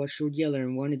that he watched Old Yeller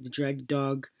and wanted to drag the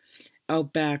dog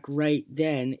out back right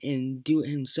then and do it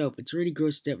himself. It's really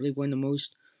gross. Definitely one of the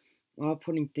most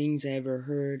off-putting things I ever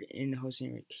heard in the hosting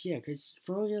area. Yeah, because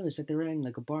for Old Yeller, it's like they're in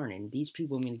like a barn, and these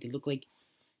people, I mean, they look like,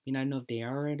 I don't know if they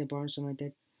are at a barn or something like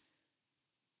that.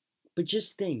 But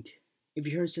just think, if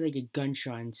you heard say like a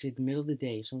gunshot in say the middle of the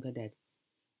day or something like that,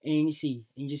 and you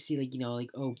just see like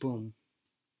oh boom,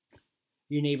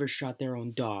 your neighbor shot their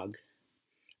own dog.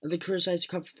 Other criticized the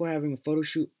couple for having a photo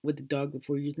shoot with the dog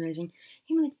before euthanizing.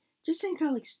 He like just saying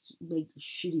kind of like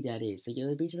shitty that is. Like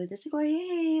basically that's like, oh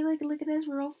hey, like look at this,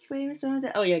 we're all famous and all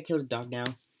that. Oh yeah, I killed a dog now.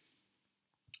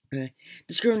 Okay,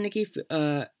 this girl Nikki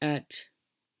at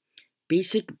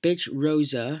Basic Bitch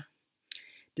Rosa.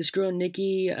 This girl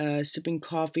Nikki sipping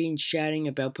coffee and chatting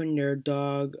about putting their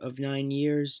dog of 9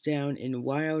 years down in the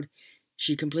wild.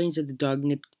 She complains that the dog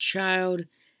nipped the child,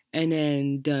 and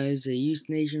then does a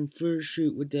euthanasia photo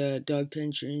shoot with the dog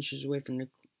 10 inches away from the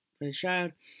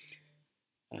child.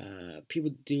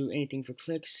 People do anything for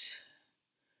clicks.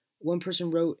 One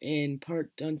person wrote in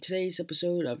part on today's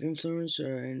episode of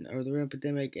Influencer or the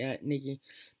epidemic at Nikki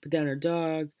put down her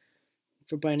dog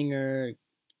for biting her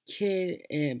kid,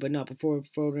 but not before a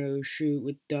photo shoot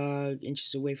with dog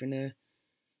inches away from the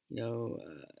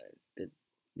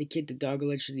kid the dog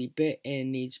allegedly bit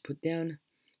and needs put down.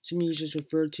 Some users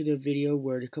referred to the video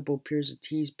where the couple appears to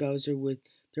tease Bowser with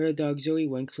their other dog Zoe.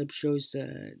 One clip shows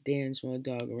Dan's small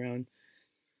dog around.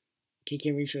 Can't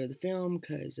really show the film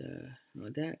because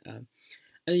not that.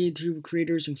 Other YouTube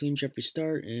creators, including Jeffree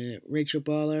Star, Rachel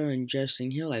Baller, and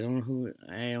Justin Hill. I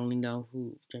only know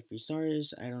who Jeffree Star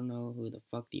is. I don't know who the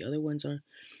fuck the other ones are.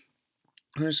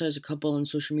 Hers has a couple on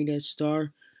social media.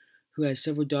 Star, who has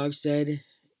several dogs, said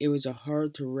it was a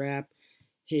hard to wrap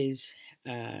his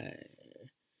uh,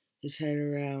 his head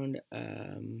around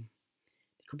a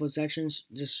couple of sections.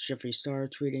 Just Jeffree Star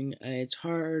tweeting, "It's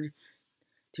hard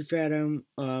to fathom,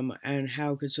 and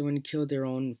how could someone kill their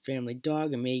own family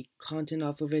dog and make content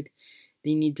off of it?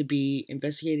 They need to be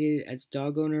investigated. As a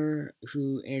dog owner,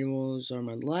 who animals are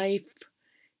my life.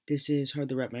 This is hard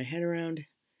to wrap my head around."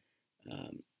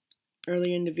 Um,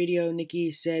 Earlier in the video, Nikki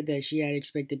said that she had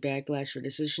expected backlash for the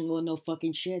decision. Well, no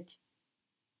fucking shit.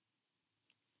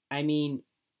 I mean,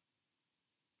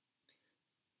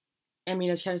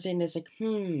 that's kind of saying this like,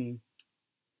 killing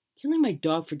my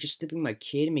dog for just snipping my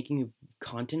kid and making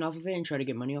content off of it and try to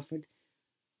get money off of it.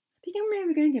 I think I'm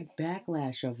never gonna get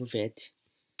backlash off of it.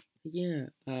 Yeah.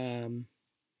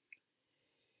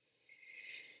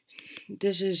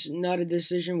 This is not a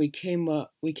decision we came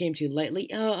to lightly.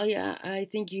 Oh yeah, I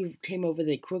think you came over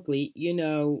it quickly. You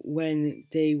know, when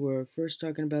they were first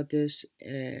talking about this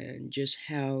and just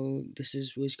how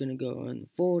was going to go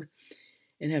unfold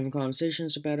and having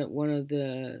conversations about it. One of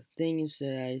the things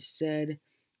that I said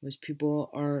was people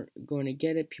aren't going to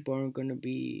get it. People are going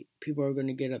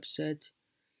to get upset.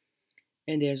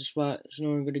 And there's a spot, so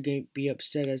no one going to be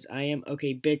upset as I am.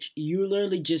 Okay, bitch, you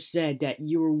literally just said that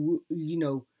you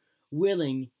were,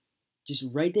 willing, just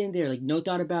right then and there, like no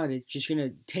thought about it, just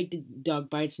gonna take the dog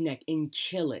by its neck and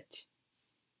kill it.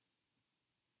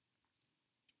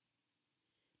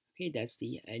 Okay, that's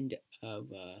the end of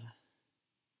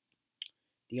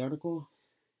the article.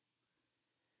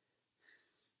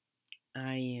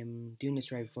 I am doing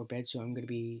this right before bed, so I'm gonna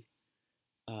be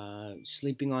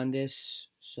sleeping on this.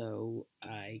 So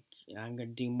I'm gonna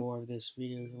do more of this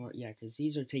video. Yeah, because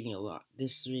these are taking a lot.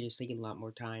 This video is taking a lot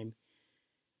more time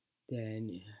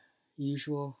than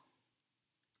usual.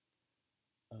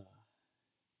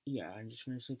 Yeah, I'm just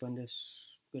gonna sleep on this.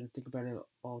 Gonna think about it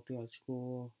all throughout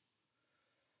school.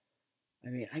 I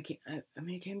mean, I can't. I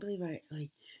can't believe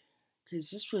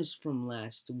because this was from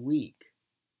last week,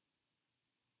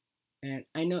 and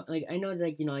I know, like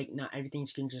not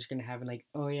everything's just gonna happen. Like,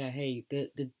 oh yeah, hey,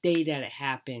 the day that it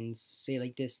happens, say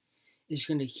like this, is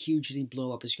gonna hugely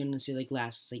blow up. It's gonna say like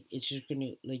last, like it's just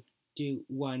gonna like do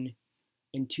 1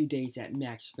 and 2 days at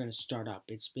max. Gonna start up.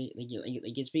 It's I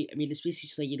mean, it's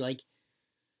basically like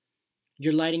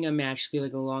you're lighting a match through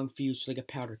like a long fuse, like a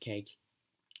powder keg.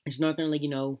 It's not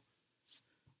gonna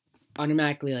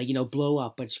automatically blow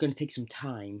up, but it's gonna take some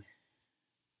time.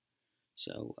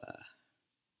 So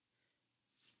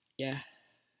yeah,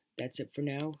 that's it for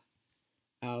now.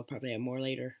 I'll probably have more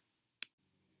later.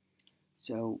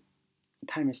 So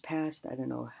time has passed. I don't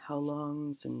know how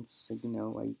long since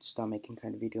I stopped making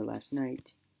kind of video last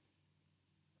night.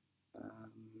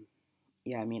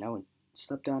 Yeah, I mean I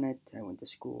slept on it. I went to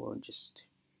school and just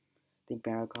think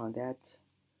back on that.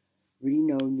 Really,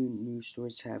 no new news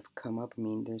stories have come up. I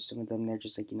mean, there's some of them that are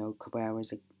just a couple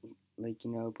hours,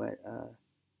 but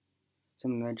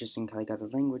some of them are just in like other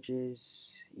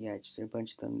languages. Yeah, just a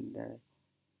bunch of them that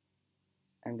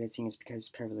I'm guessing it's because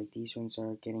probably like these ones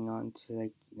are getting on to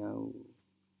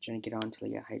trying to get on to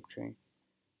like a hype train.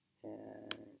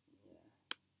 Uh,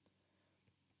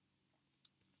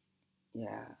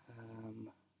 yeah,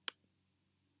 yeah.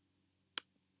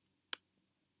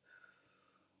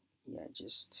 Yeah.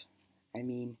 Just, I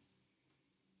mean,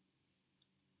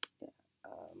 yeah,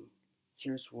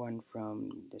 here's one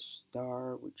from the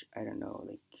Star, which I don't know.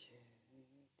 Like,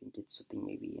 I think it's something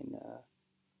maybe in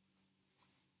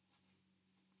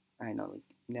I don't know, like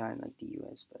not in like the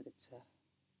U.S., but it's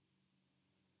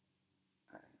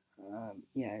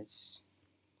yeah, it's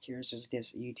here's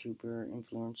this YouTube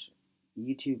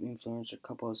influencer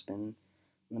couple has been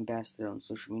an ambassador on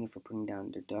social media for putting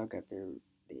down their dog after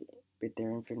they bit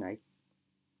their infant.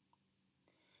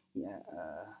 Yeah,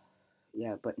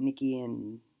 yeah, but Nikki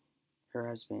and her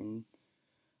husband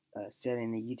said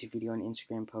in a YouTube video and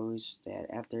Instagram post that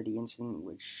after the incident,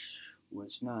 which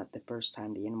was not the first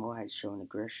time the animal had shown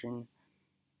aggression,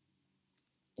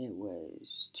 it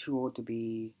was too old to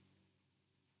be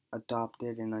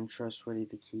adopted and untrustworthy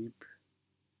to keep.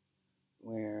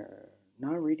 Where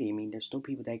not really. I mean, there's still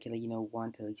people that can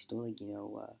want to still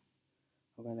how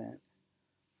about that?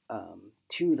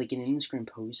 Two, like in an Instagram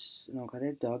post,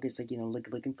 that dog is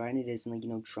looking fine. It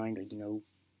isn't trying to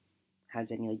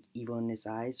has any evil in his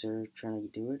eyes or trying to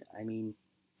do it. I mean,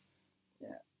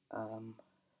 yeah.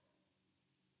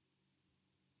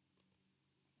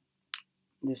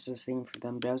 This is thing for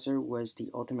them. Bowser was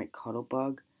the ultimate cuddle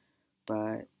bug,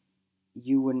 but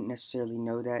you wouldn't necessarily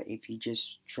know that if you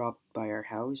just dropped by our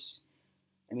house.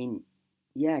 I mean,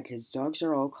 yeah, because dogs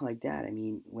are all like that. I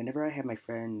mean, whenever I have my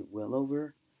friend Will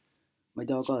over, my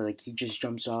dog, like, he just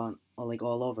jumps on,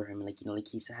 all over him, like, like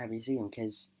he's happy to see him,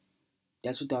 because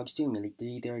that's what dogs do. I mean, like, they're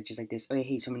either just like this, oh,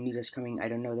 hey, someone new that's coming, I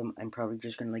don't know them, I'm probably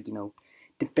just gonna,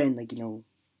 defend, the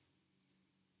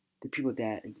people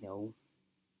that,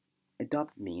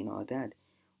 adopted me and all that.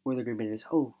 Or they're gonna be this,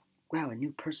 oh, wow, a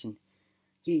new person.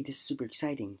 Yay, this is super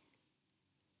exciting.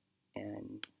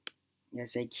 And yeah,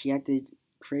 it's like he acted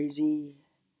crazy.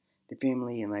 The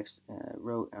family and life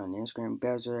wrote on Instagram,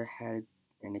 Bowser had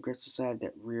an aggressive side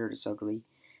that reared its ugly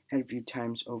head a few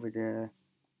times over the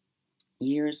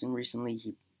years, and recently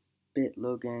he bit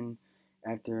Logan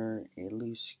after a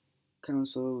loose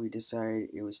counsel. We decided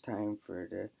it was time for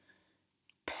the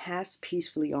pass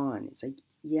peacefully on. It's like,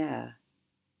 yeah.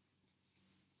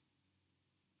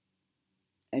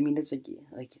 I mean, that's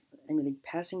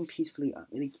passing peacefully on.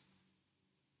 Like,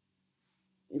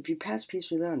 if you pass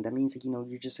peacefully on, that means,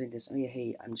 you're just like this. Oh yeah,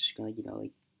 hey, I'm just gonna, I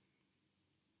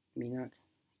mean, not.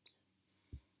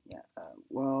 Yeah.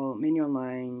 Well, many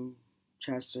online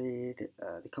chastised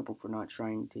the couple for not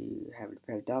trying to have a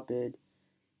pet adopted.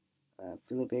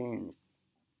 Philippines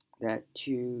that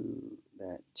too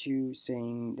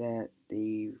saying that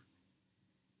they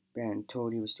been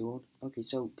told he was too old. Okay,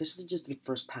 so this is just the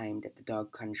first time that the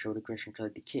dog kind of showed aggression to,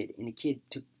 like, the kid, and the kid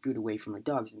took food away from the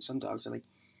dogs, and some dogs are like,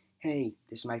 "Hey,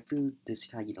 this is my food. This is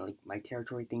kind of, like, my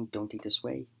territory thing. Don't take this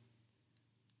away."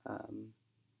 Um,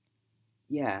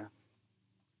 yeah.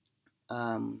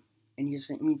 And he's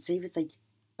saying, I mean, say if it's like,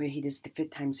 okay, hey, this is the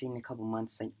fifth time saying in a couple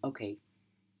months, like, okay,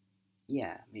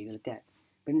 yeah, maybe like that.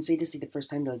 But then say this is the first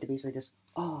time, like, the base like this,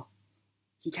 oh,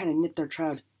 he kind of nipped our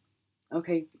child.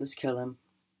 Okay, let's kill him.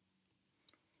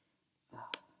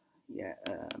 Yeah,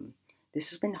 this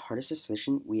has been the hardest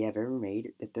decision we have ever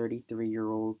made. The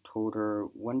 33-year-old told her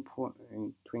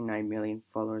 1.29 million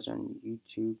followers on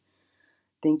YouTube.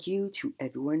 Thank you to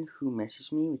everyone who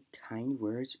messaged me with kind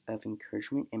words of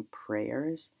encouragement and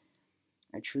prayers.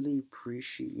 I truly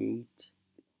appreciate.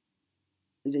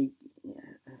 Is a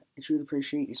I truly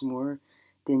appreciate is more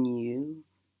than you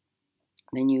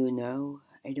know.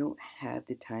 I don't have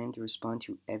the time to respond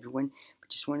to everyone, but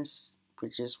just want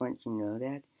you to know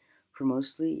that for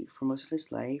most of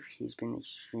his life, he has been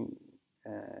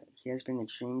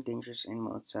extreme dangerous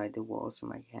animal outside the walls of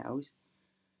my house.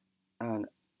 Oh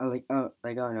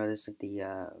no, this is like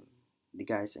the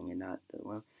guy singing, not the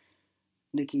well.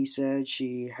 Nikki said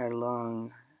she had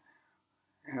long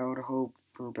held hope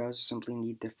for Bowser simply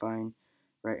need to find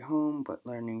right home, but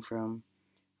learning from.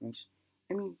 I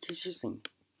mean, here's the thing.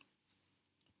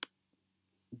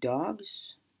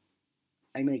 Dogs.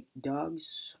 I mean, like,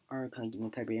 dogs are kind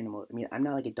of, type of animal. I mean, I'm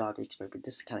not like a dog expert, but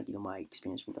this is kind of, my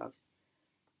experience with dogs.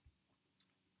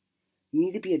 You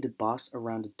need to be the boss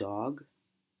around the dog,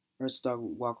 or else the dog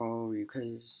will walk all over you.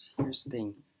 Because here's the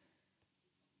thing.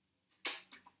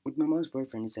 With my mom's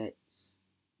boyfriend is that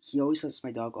he always lets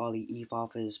my dog Ollie eat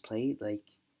off his plate. Like,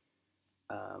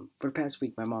 for the past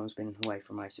week, my mom's been in Hawaii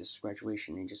for my sister's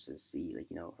graduation, and just to see, like,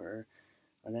 her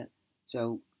on that.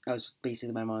 So I was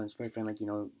basically my mom's boyfriend, like,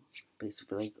 basically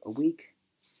for like a week,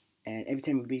 and every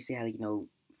time we basically had, like,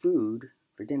 food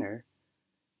for dinner,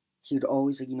 he would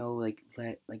always, like,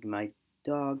 let, like, my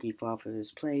dog eat off of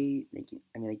his plate, like,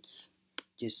 I mean, like,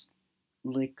 just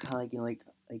lick kind of, like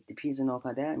the peas and all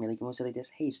like that. I mean, like, mostly like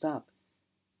this, hey, stop.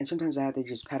 And sometimes I have to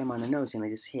just pat him on the nose and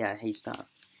like this, yeah, hey, stop.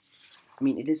 I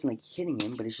mean, it isn't like hitting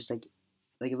him, but it's just like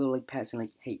a little like pat saying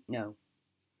like, hey, no.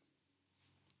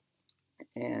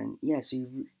 And yeah, so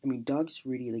I mean, dogs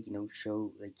really, like,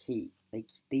 show like, hey, like,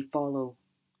 they follow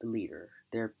the leader.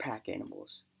 They're pack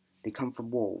animals. They come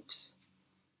from wolves.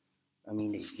 I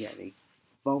mean, they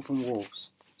evolve from wolves,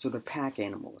 so they're pack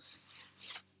animals.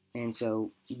 And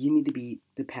so you need to be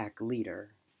the pack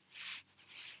leader.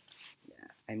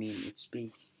 Yeah, I mean,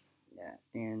 yeah,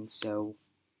 and so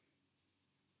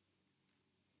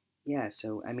yeah,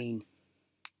 so I mean,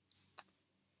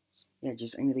 yeah,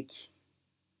 just I mean, like,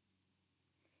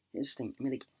 here's the thing. I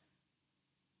mean, like,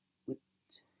 with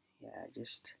yeah,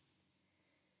 just.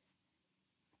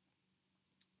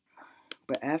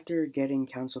 But after getting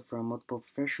counsel from multiple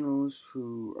professionals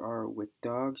who are with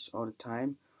dogs all the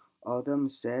time, all of them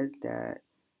said that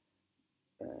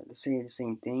they say the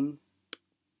same thing.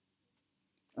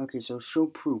 Okay, so show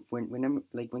proof. When I'm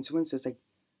like when someone says like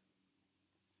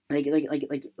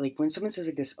when someone says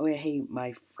like this, oh yeah, hey,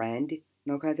 my friend,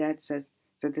 like that said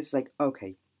this, like,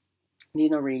 okay, you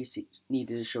don't really need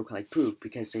to show like proof,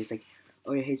 because it's like,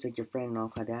 oh yeah, hey, it's like your friend and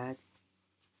all like that.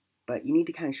 but you need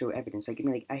to kind of show evidence. Like, I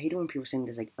mean, like, I hate it when people saying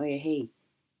this, like, oh yeah, hey,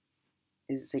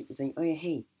 it's like, oh yeah,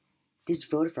 hey, this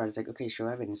voter fraud. It's like, okay, show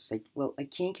evidence. It's like, well, I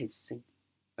can't, cause it's like,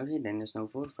 okay, then there's no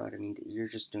voter fraud. I mean, you're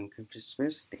just doing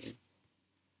conspiracy theory.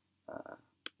 Uh,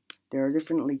 there are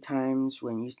definitely times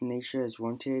when euthanasia is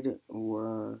warranted,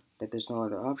 or that there's no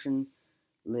other option.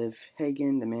 Liv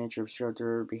Hagen, the manager of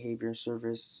Shelter Behavior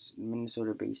Service,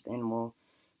 Minnesota-based Animal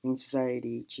Humane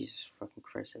Society. Jesus fucking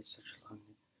Christ, that's such a long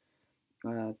name.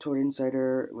 Told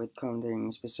Insider with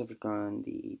commenting specific on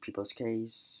the people's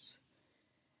case.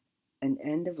 An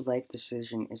end-of-life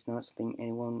decision is not something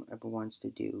anyone ever wants to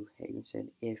do, Hagen said.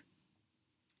 If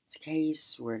it's a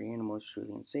case where the animal is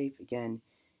truly unsafe, again,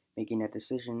 making that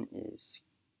decision is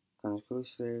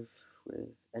conclusive with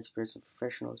experts and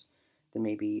professionals, then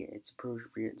maybe it's an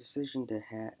appropriate decision to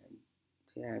have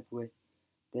with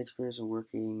the experts are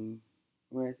working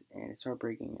with, and it's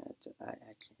heartbreaking. I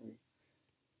can't read.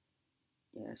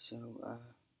 Yeah, so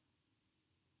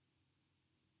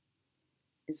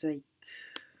it's like,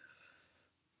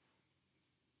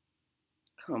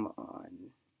 come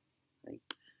on, like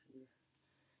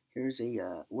here's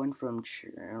a one from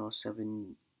Channel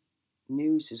 7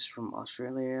 News. This is from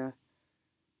Australia.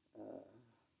 Uh,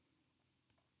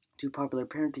 Two popular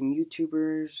parenting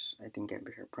YouTubers. I think I'd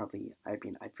be probably. I'd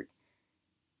forget.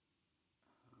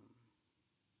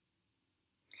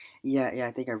 Yeah.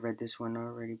 I think I read this one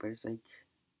already, but it's like,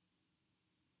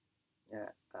 yeah.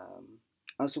 I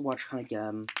also watched like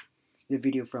the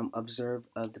video from Observe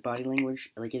of the body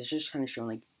language. Like, it's just kind of showing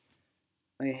like,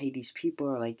 oh yeah, hey, these people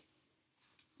are like,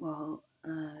 well,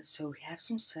 so we have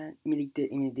some sad. I mean,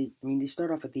 they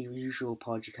start off with the usual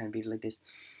apology kind of video like this.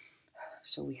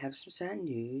 So we have some sad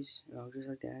news, just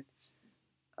like that.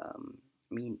 I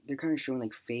mean, they're kind of showing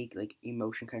like fake, like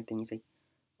emotion kind of things, like,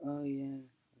 oh yeah.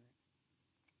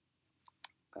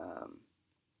 Um,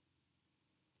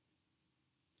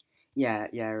 yeah,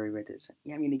 I already read this.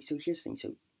 Yeah, I mean, like, so here's the thing.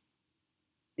 So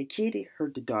the kid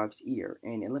hurt the dog's ear,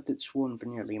 and it left it swollen for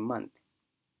nearly a month.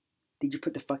 Did you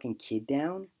put the fucking kid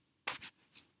down?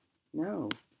 No,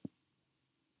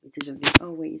 because of this.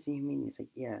 Oh wait, is he humane? It's like,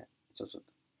 yeah, it's also.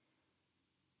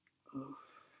 Oh,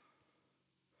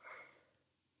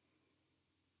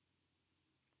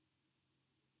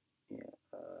 yeah,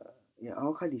 yeah.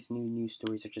 All kind of these new news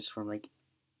stories are just from like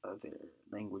other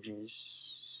languages.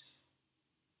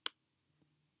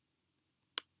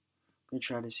 I'm gonna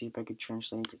try to see if I could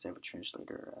translate because I have a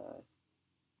translator. Oh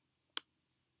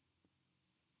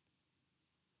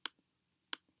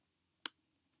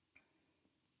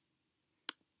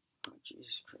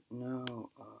Jesus Christ! No, no.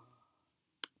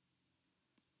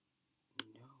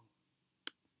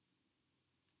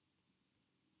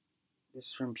 This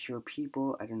is from Pure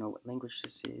People. I don't know what language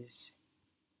this is.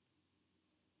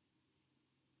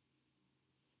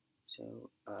 So,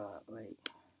 wait.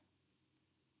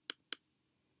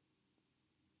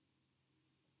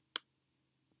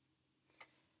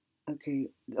 Okay.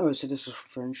 Oh, so this is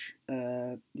French.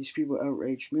 These people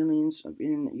outraged millions of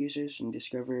internet users and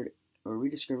discovered or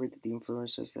rediscovered that the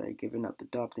influencers that had given up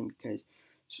adopting because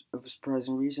of a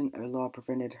surprising reason. A law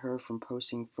prevented her from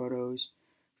posting videos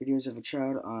of a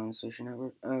child on social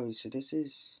network. Oh, so this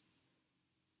is.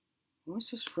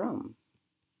 What's this from?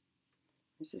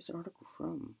 Where's this article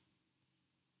from?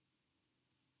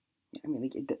 I mean,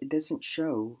 like, it doesn't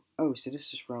show. Oh, so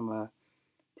this is from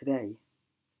today.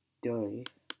 Duh.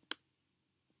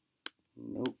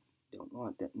 Nope. Don't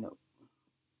want that. No.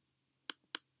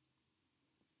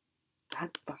 God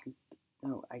fucking.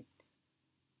 No,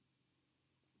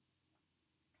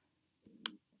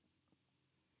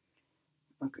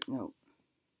 Okay, no.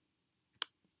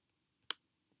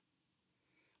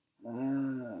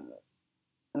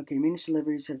 Okay, many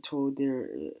celebrities have told their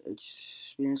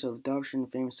experience of adoption.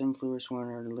 Famous influencers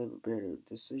want her to live a better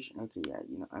decision. Okay, yeah,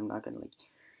 I'm not gonna like.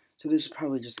 So this is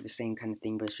probably just the same kind of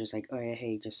thing, but it's just like, oh yeah,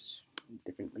 hey, just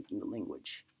different like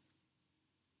language.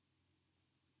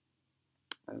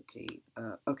 Okay,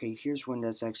 okay. Here's one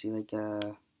that's actually like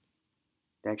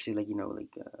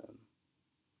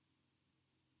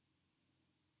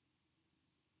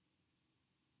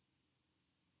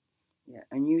yeah,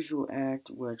 unusual act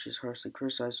which is harshly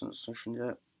criticized on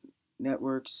social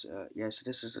networks. Yeah, so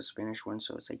this is a Spanish one,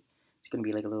 so it's like it's gonna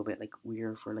be like a little bit like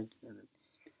weird for like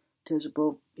because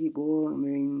both people.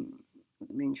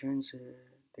 The main trends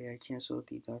they had canceled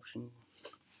the adoption.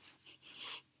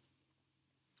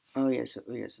 Oh yeah, so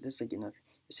this is like another.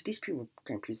 So these people are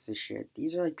kind of pieces of shit.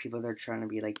 These are like people that are trying to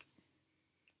be like,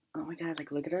 oh my god,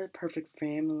 like look at our perfect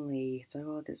family. It's like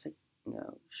all this like,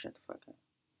 no, shut the fuck up.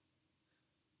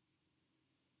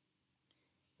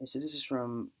 Yeah, so this is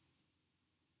from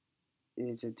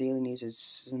it's a daily news. It's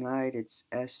Snide. It's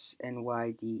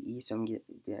SNYDE. So I'm get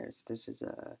yes. This is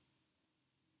a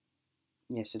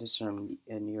yeah. So this is from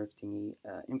New York thingy.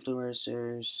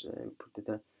 Influencers put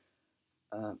the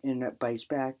internet bites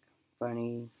back.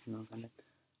 Funny, kind of.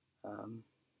 Um,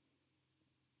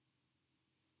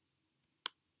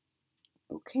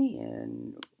 okay,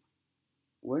 and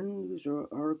one news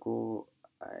article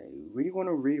I really want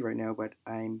to read right now, but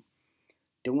I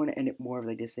don't want to end it more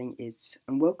like this thing. It's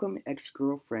unwelcome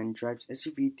ex-girlfriend drives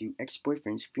SUV through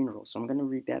ex-boyfriend's funeral. So I'm gonna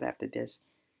read that after this.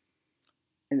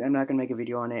 And I'm not gonna make a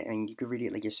video on it, and you can read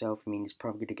it like yourself. I mean, it's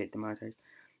probably gonna get demonetized.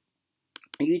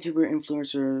 A YouTuber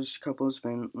influencers couple's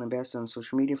been lambasted on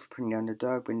social media for putting down their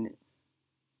dog when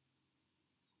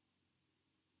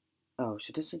oh,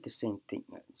 so this is like the same thing.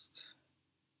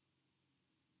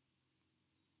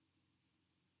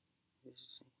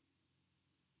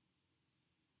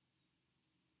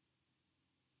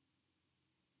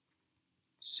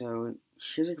 So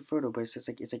here's like a photo, but it's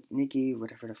like Nikki,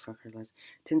 whatever the fuck her last,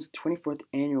 attends 24th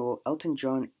annual Elton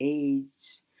John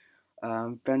AIDS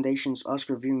Foundation's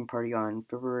Oscar viewing party on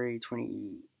February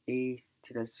 28th,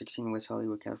 2016, in West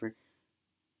Hollywood, California.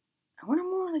 I want to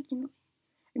more like I mean,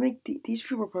 like these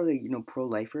people are probably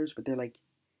pro-lifers, but they're like,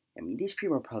 I mean, these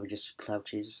people are probably just clout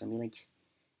chasers. I mean, like,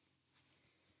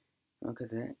 look at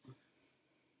that.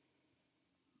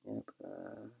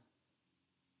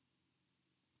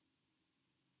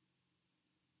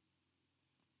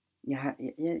 Yep.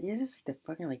 Yeah. This is like the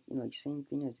fucking like like same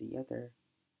thing as the other.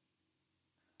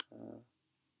 Uh,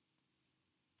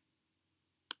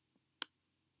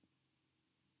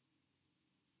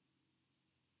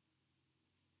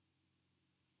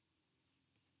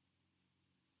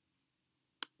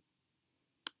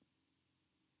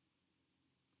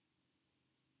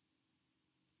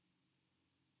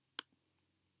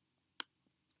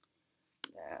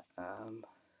 yeah.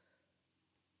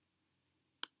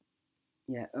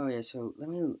 Yeah. Oh yeah. So let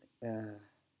me. Yeah.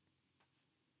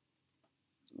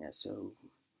 So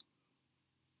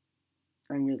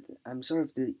I'm sort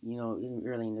of the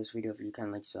early in this video if you kind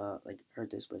of like saw like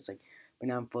heard this, but it's like, but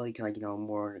now I'm fully kind of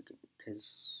more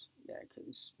because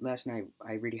because last night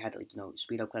I really had to like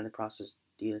speed up kind of the process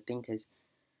do the thing because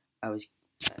I was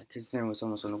because dinner was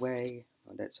almost on the way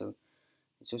on that so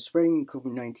spreading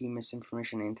COVID-19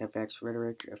 misinformation and anti-vax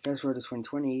rhetoric. Fast forward to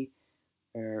 2020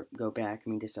 or go back. I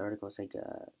mean, this article is like,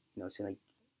 say like,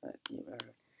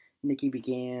 Nikki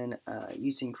began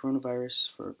using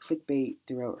coronavirus for clickbait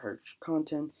throughout her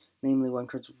content, namely one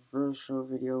controversial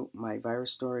video, My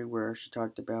Virus Story, where she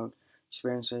talked about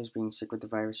experiences being sick with the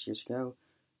virus years ago.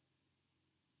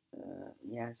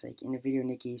 Yeah, it's like in the video,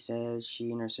 Nikki says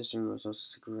she and her sister was also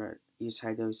sick with used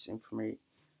high dose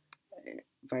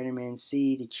vitamin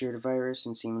C to cure the virus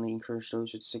and seemingly encourage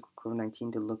those with sick with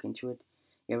COVID-19 to look into it.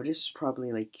 Yeah, but this is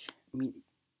probably like, I mean,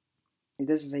 it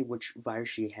doesn't say which virus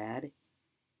she had,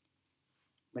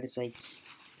 but it's but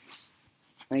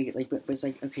it's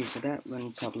like, okay, so that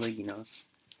runs probably,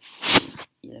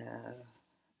 yeah.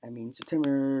 I mean,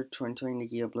 September 2020,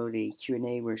 Nikki uploaded a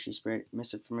Q&A where she spread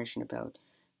misinformation about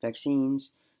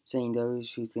vaccines, saying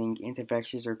those who think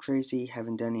anti-vaxxers are crazy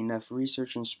haven't done enough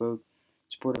research and spoke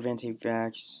support of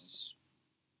anti-vax.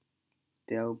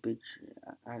 They'll be,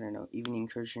 I don't know, even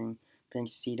encouraging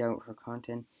fans to seed out her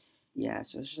content. Yeah,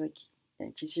 so it's just like, yeah,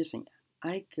 she's just saying,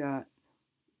 I got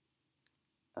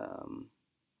um,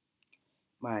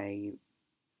 my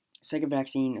second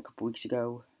vaccine a couple weeks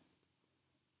ago.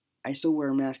 I still wear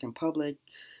a mask in public.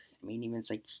 I mean, even it's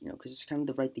like, because it's kind of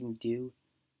the right thing to do.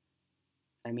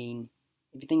 I mean,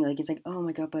 if you think like, it's like, oh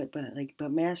my god,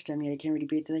 but mask, I mean, I can't really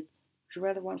breathe. Like, would you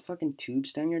rather want fucking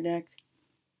tubes down your neck?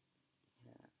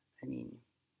 Yeah, I mean,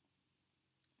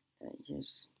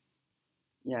 here's,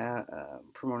 yeah,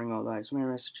 promoting all lives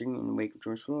matter messaging in the wake of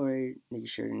George Floyd. Nikki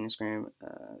shared on Instagram,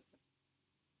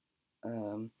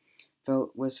 um,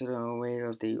 felt was aware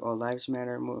of the All Lives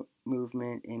Matter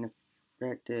movement and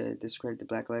effect to discredit the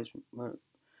Black Lives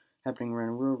happening around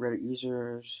the world. Reddit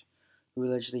users who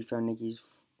allegedly found Nikki's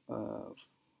uh,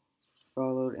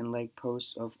 followed and liked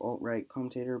posts of alt-right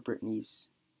commentator Brittany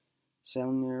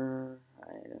Selner,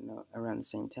 I don't know, around the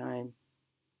same time.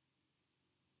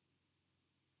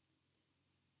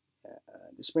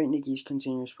 Despite Nikki's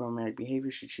continuous problematic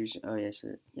behavior, she chooses. Oh yes,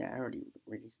 yeah, I already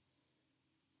read it.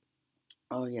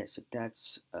 Oh yes,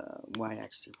 that's why I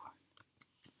see why.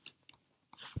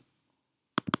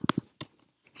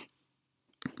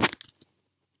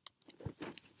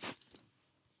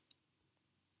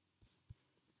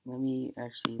 Let me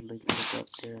actually look up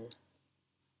there.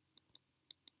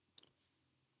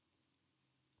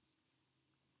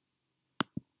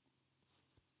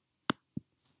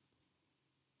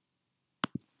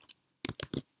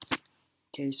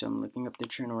 Okay, so I'm looking up the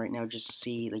channel right now just to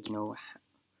see, like,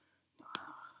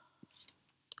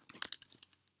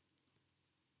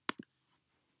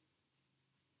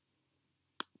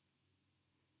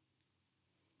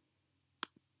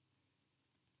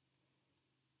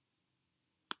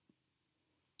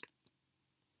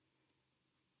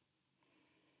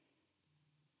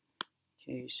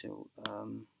 okay, so,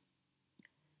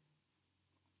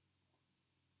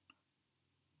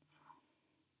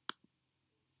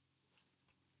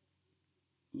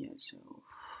 yeah, so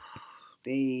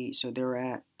they were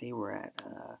at,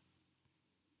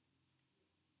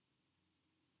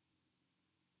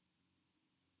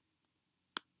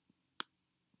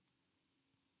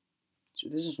 so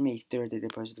this is May 3rd that they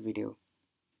posted the video.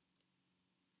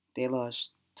 They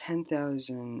lost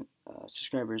 10,000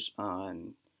 subscribers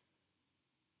on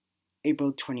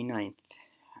April 29th.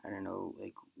 I don't know,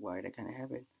 like, why that kind of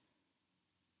happened.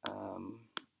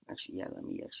 Actually, yeah, let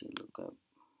me actually look up.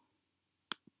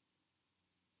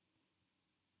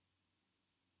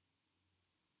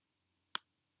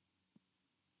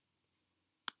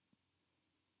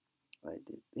 Like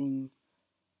the thing.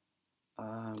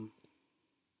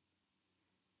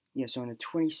 Yeah, so on the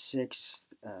 26th,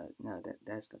 no,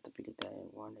 that's not the video that I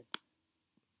wanted.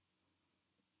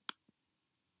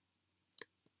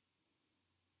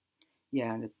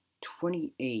 Yeah, on the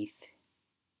 28th,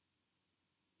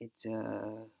 it's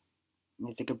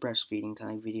like a breastfeeding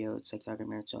kind of video. It's like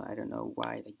talking about, so I don't know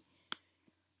why. Like,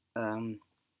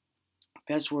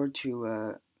 fast forward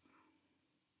to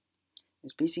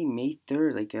it's basically May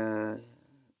 3rd. Like,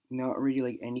 not really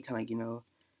like any kind of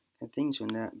things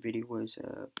when that video was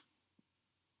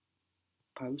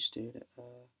posted.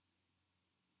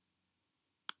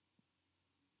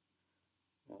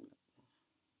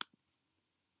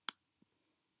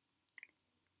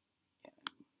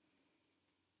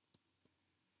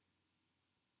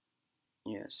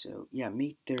 Yeah, so yeah,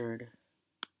 May 3rd.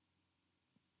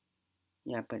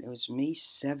 Yeah, but it was May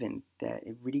 7th that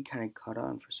it really kind of caught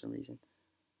on for some reason.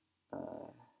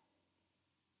 Uh,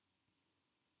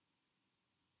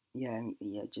 yeah, I mean,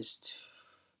 yeah, just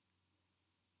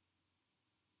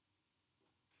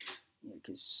yeah,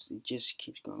 because it just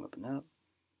keeps going up and up.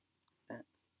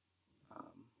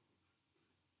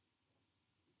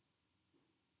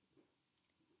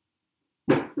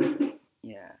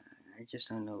 Yeah, I just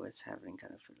don't know what's happening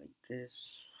kind of for like this.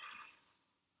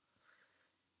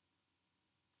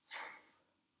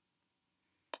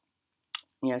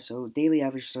 Yeah, so daily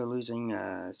average are losing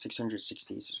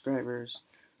 660 subscribers,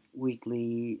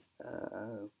 weekly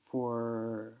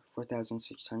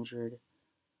 4,600.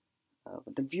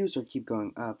 But the views are keep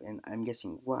going up, and I'm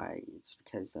guessing why. It's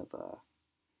because of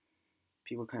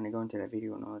people kind of going to that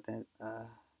video and all that.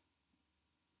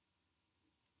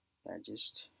 I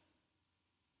just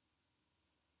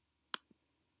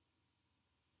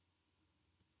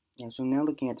yeah. So now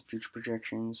looking at the future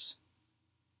projections.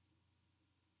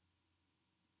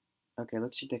 Okay,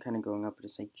 looks like they're kind of going up, but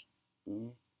it's like,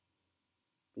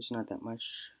 it's not that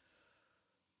much.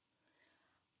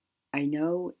 I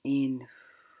know in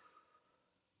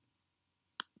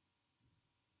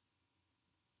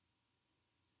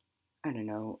I don't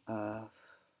know,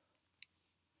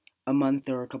 a month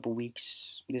or a couple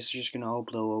weeks, this is just gonna all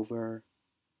blow over.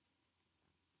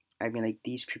 I mean, like,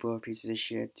 these people are pieces of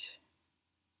shit.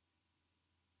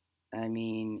 I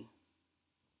mean,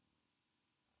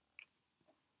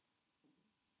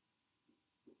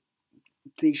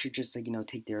 they should just, like,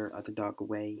 take their other dog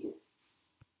away.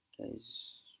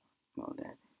 Because, all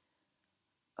that.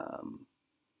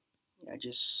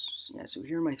 Yeah, so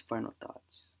here are my final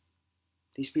thoughts.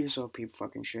 These people are people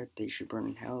fucking shit. They should burn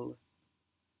in hell.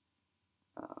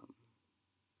 Um,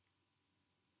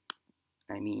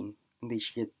 I mean, they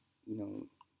should get,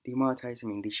 demonetized. I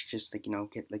mean, they should just, like,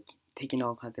 get, like, taken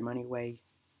all their money away.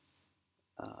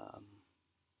 Um,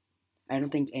 I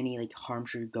don't think any, like, harm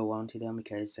should go on to them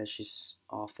because that's just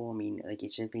awful. I mean, like,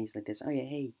 it should be like this. Oh yeah,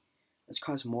 hey, let's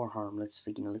cause more harm. Let's,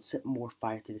 like, let's set more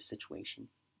fire to this situation.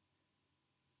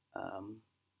 Um,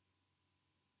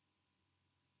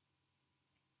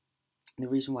 the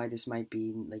reason why this might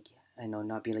be, like, I know,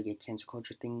 not be like a cancel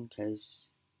culture thing,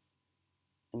 because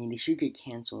I mean, they should get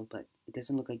canceled, but it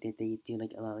doesn't look like that they do,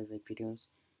 like, a lot of, like, videos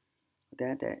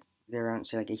that they're on,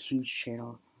 say, like, a huge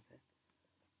channel.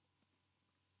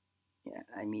 Yeah,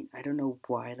 I mean, I don't know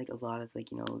why, like, a lot of, like,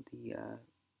 the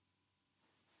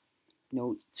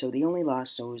so they only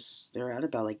lost, so they're at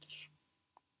about, like,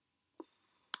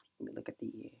 let me look at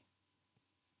the,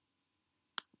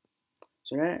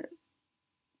 so they're at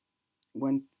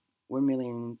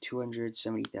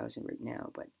 1,270,000 right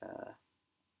now, but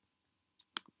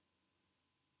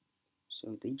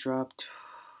so they dropped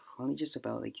only just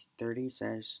about like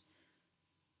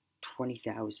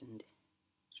 30/20,000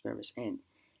 subscribers, and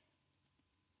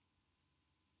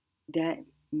that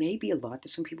may be a lot to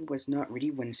some people, but it's not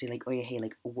really when say like, oh yeah, hey,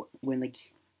 like when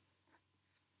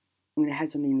it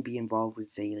had something to be involved with,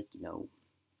 say like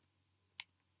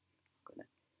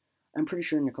I'm pretty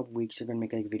sure in a couple weeks they're gonna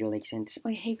make like a video like saying this, oh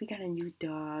hey, we got a new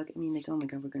dog. I mean like, oh my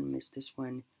god, we're gonna miss this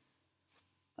one.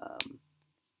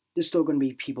 There's still gonna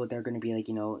be people that are gonna be like,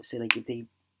 say like if they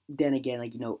then again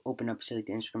like open up say like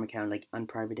the Instagram account, like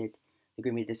unprivate it, they're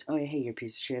gonna be this, oh yeah, hey, you're a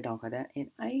piece of shit, all like that,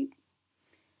 and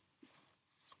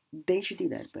they should do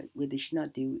that, but what they should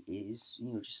not do is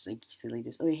just like say like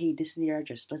this, oh yeah, hey, this is the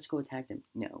address, let's go attack them.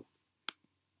 No.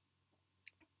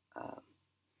 Um,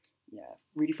 yeah,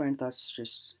 really fine thoughts.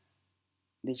 Just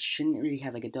they shouldn't really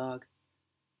have like a dog.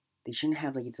 They shouldn't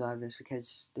have like a dog this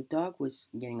because the dog was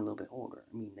getting a little bit older.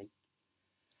 I mean, like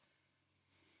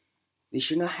they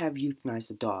should not have euthanized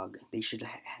the dog. They should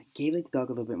gave like the dog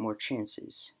a little bit more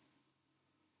chances.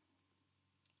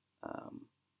 Um,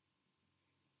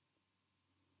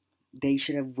 they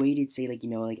should have waited, say like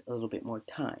like a little bit more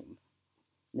time.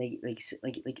 Like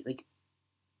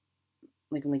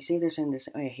say they're saying this,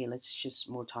 oh yeah, hey, let's just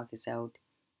more talk this out.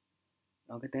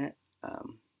 Look at that.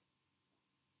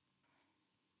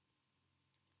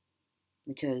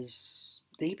 Because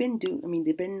they've been doing. I mean,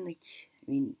 they've been like.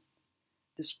 I mean,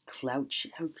 this clout.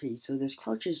 Okay, so there's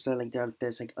clouches that are like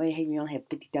there's like, oh hey, we only have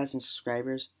 50,000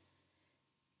 subscribers,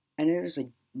 and then there's like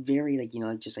very like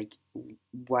just like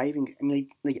why even? I mean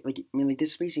I mean like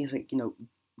this basically is like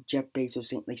Jeff Bezos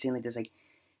saying like this like,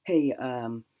 hey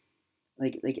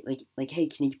like hey,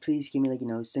 can you please give me like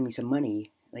send me some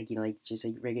money, like like just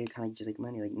like regular kind of just like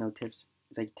money, like no tips.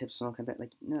 It's like tips and all kind of that,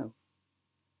 like no.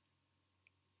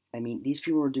 I mean, these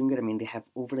people are doing good. I mean, they have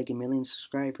over like 1 million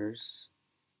subscribers.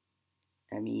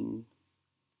 I mean,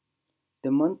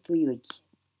 the monthly like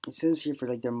it says here for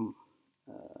like their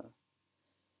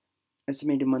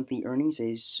estimated monthly earnings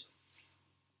is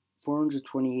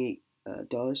 $428 to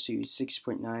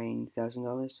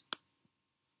 $6,900.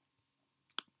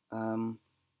 Um,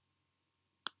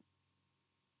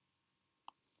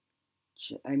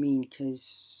 I mean,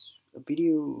 because a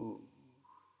video,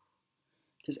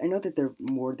 because I know that their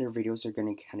videos are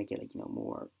gonna kind of get like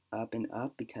more up and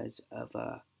up because of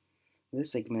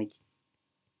this like let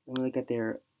me look at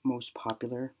their most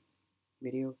popular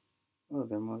video. Oh,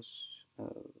 their most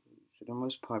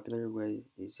popular was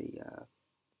is a uh,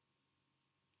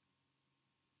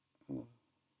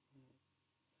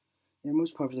 their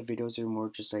most popular videos are more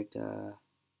just like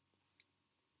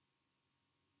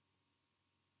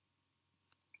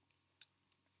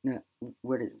no,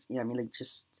 what is, yeah, I mean like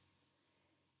just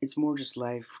it's more just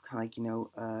live kind of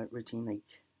like routine, like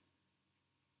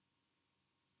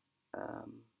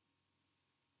um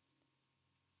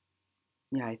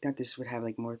yeah, I thought this would have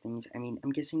like more things. I mean,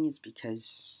 I'm guessing it's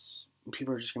because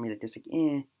people are just gonna be like this, like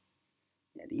yeah,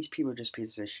 these people are just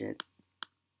pieces of shit.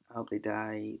 I hope they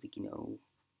die like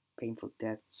painful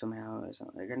death somehow or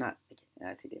something. Like, they're not like,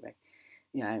 I take it back.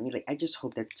 Yeah, I mean like I just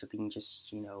hope that something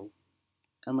just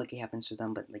unlucky happens to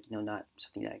them, but like not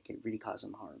something that could really cause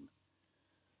them harm.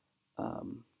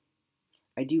 um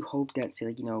I do hope that say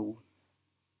like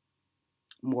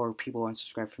more people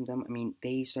unsubscribe from them. I mean,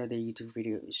 they started their YouTube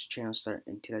videos channel start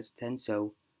in 2010,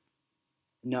 so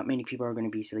not many people are going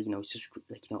to be say like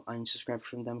unsubscribed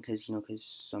from them because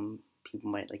because some people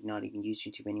might like not even use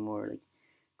YouTube anymore, like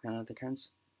crown out accounts.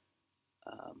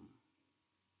 Um,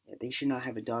 yeah, they should not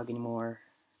have a dog anymore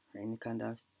or any kind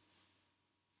of.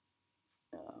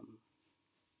 Um,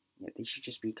 yeah, they should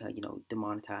just be kind of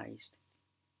demonetized.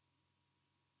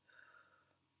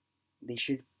 They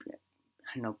should,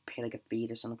 I don't know, pay like a fee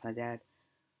or something like that.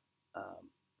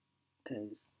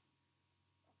 Because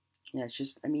yeah, it's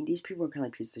just, I mean, these people are kind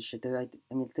of like pieces of shit. They're like,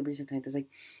 I mean, they're basically kind of like,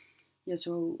 yeah,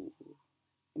 so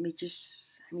I mean,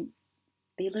 I mean,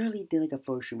 they literally did like a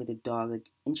photo shoot with a dog like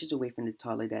inches away from the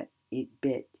toddler that it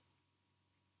bit,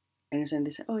 and then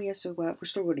they said, oh yeah, so we're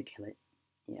still going to kill it.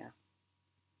 Yeah.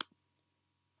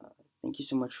 Uh, Thank you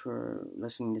so much for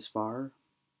listening this far.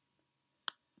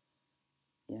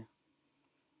 Yeah.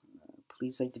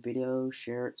 Please like the video,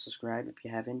 share it, subscribe if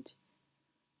you haven't.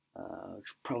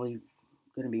 Probably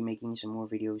going to be making some more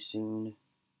videos soon.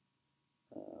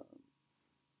 Uh,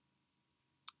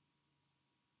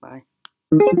 Bye.